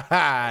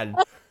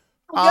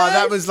 Oh,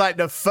 that was like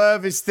the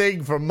furthest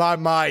thing from my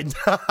mind.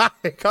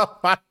 Oh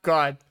my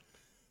God.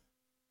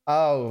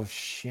 Oh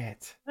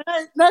shit. All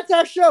right, that's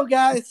our show,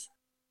 guys.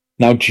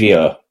 Now,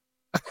 Gio,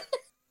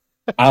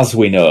 as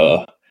we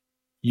know,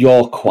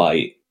 you're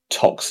quite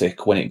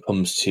toxic when it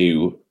comes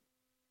to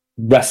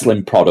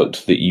wrestling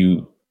product that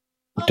you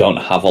don't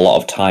have a lot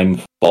of time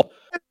for.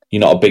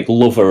 You're not a big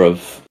lover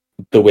of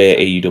the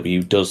way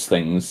AEW does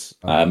things,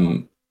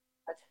 and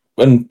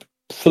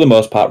for the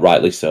most part,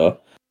 rightly so.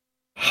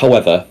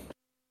 However,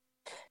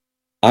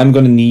 I'm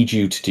going to need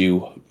you to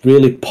do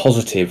really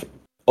positive,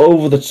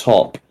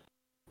 over-the-top,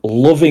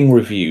 loving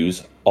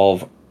reviews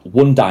of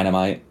one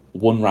Dynamite,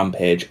 one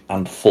Rampage,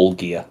 and Full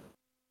Gear.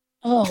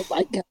 Oh,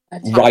 my God.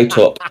 Right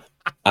up.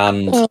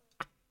 And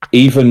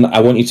even, I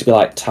want you to be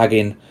like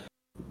tagging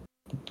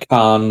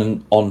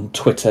Khan on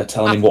Twitter,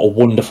 telling him what a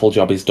wonderful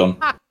job he's done.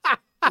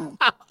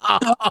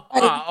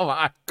 Oh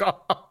my God.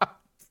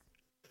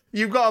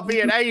 You've got to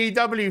be an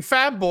AEW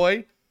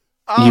fanboy.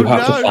 Oh, You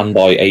have to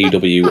fanboy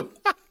AEW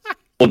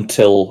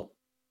until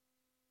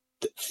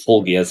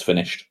Full Gear's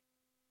finished.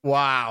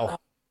 Wow.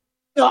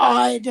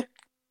 God.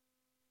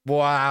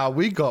 Wow.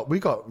 We got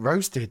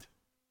roasted.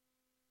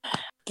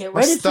 Get My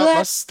ready for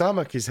that.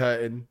 stomach is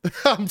hurting.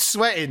 I'm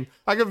sweating.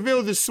 I can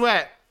feel the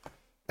sweat.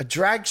 A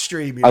drag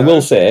stream. You I know?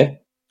 will say,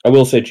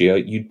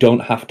 Gio, you don't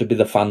have to be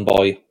the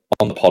fanboy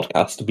on the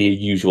podcast to be a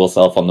usual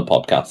self on the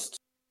podcast.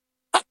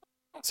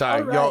 So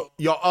All right.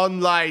 your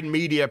online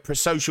media,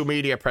 social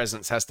media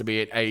presence has to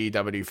be an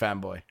AEW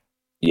fanboy.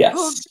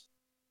 Yes.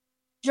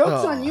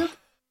 Joke's Oh. on you.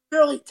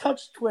 Barely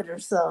touched Twitter,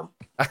 so.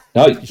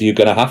 No, you're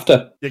going to have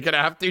to. You're gonna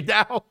have to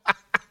now.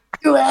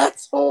 You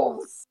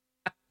assholes.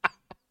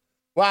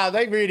 Wow,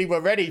 they really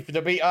were ready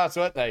to beat us,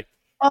 weren't they?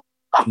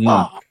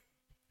 Mm.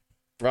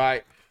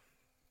 Right.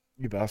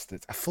 You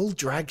bastards. A full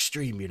drag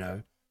stream, you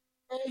know.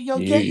 You'll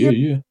get your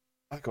Yeah.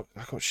 I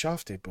got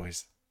shafted,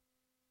 boys.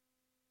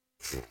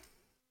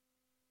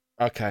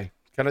 Okay.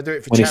 Can I do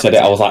it for When he chat said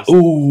it, I was like,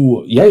 messages?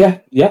 "Ooh, yeah.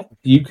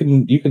 You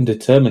can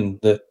determine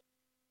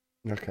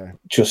Okay.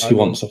 just I who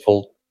will. wants a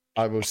full."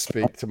 I will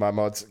speak to my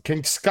mods.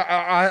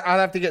 I'll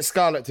have to get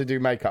Scarlett to do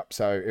makeup,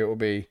 so it will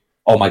be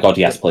Oh my god,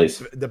 yes, please.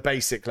 The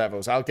basic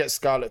levels. I'll get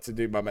Scarlett to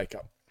do my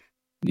makeup.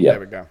 Yeah. There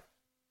we go.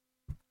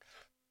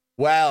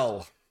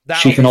 Well,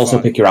 She can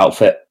also pick your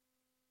outfit.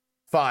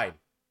 Fine.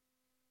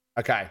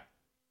 Okay.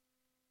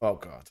 Oh,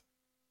 God.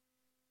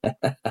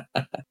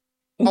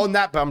 On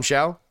that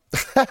bombshell.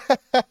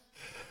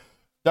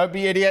 Don't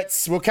be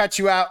idiots. We'll catch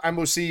you out and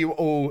we'll see you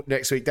all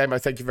next week. Damo,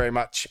 thank you very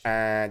much.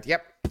 And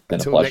yep, Been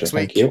until a pleasure. next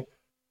week. Thank you.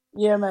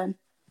 Yeah, man.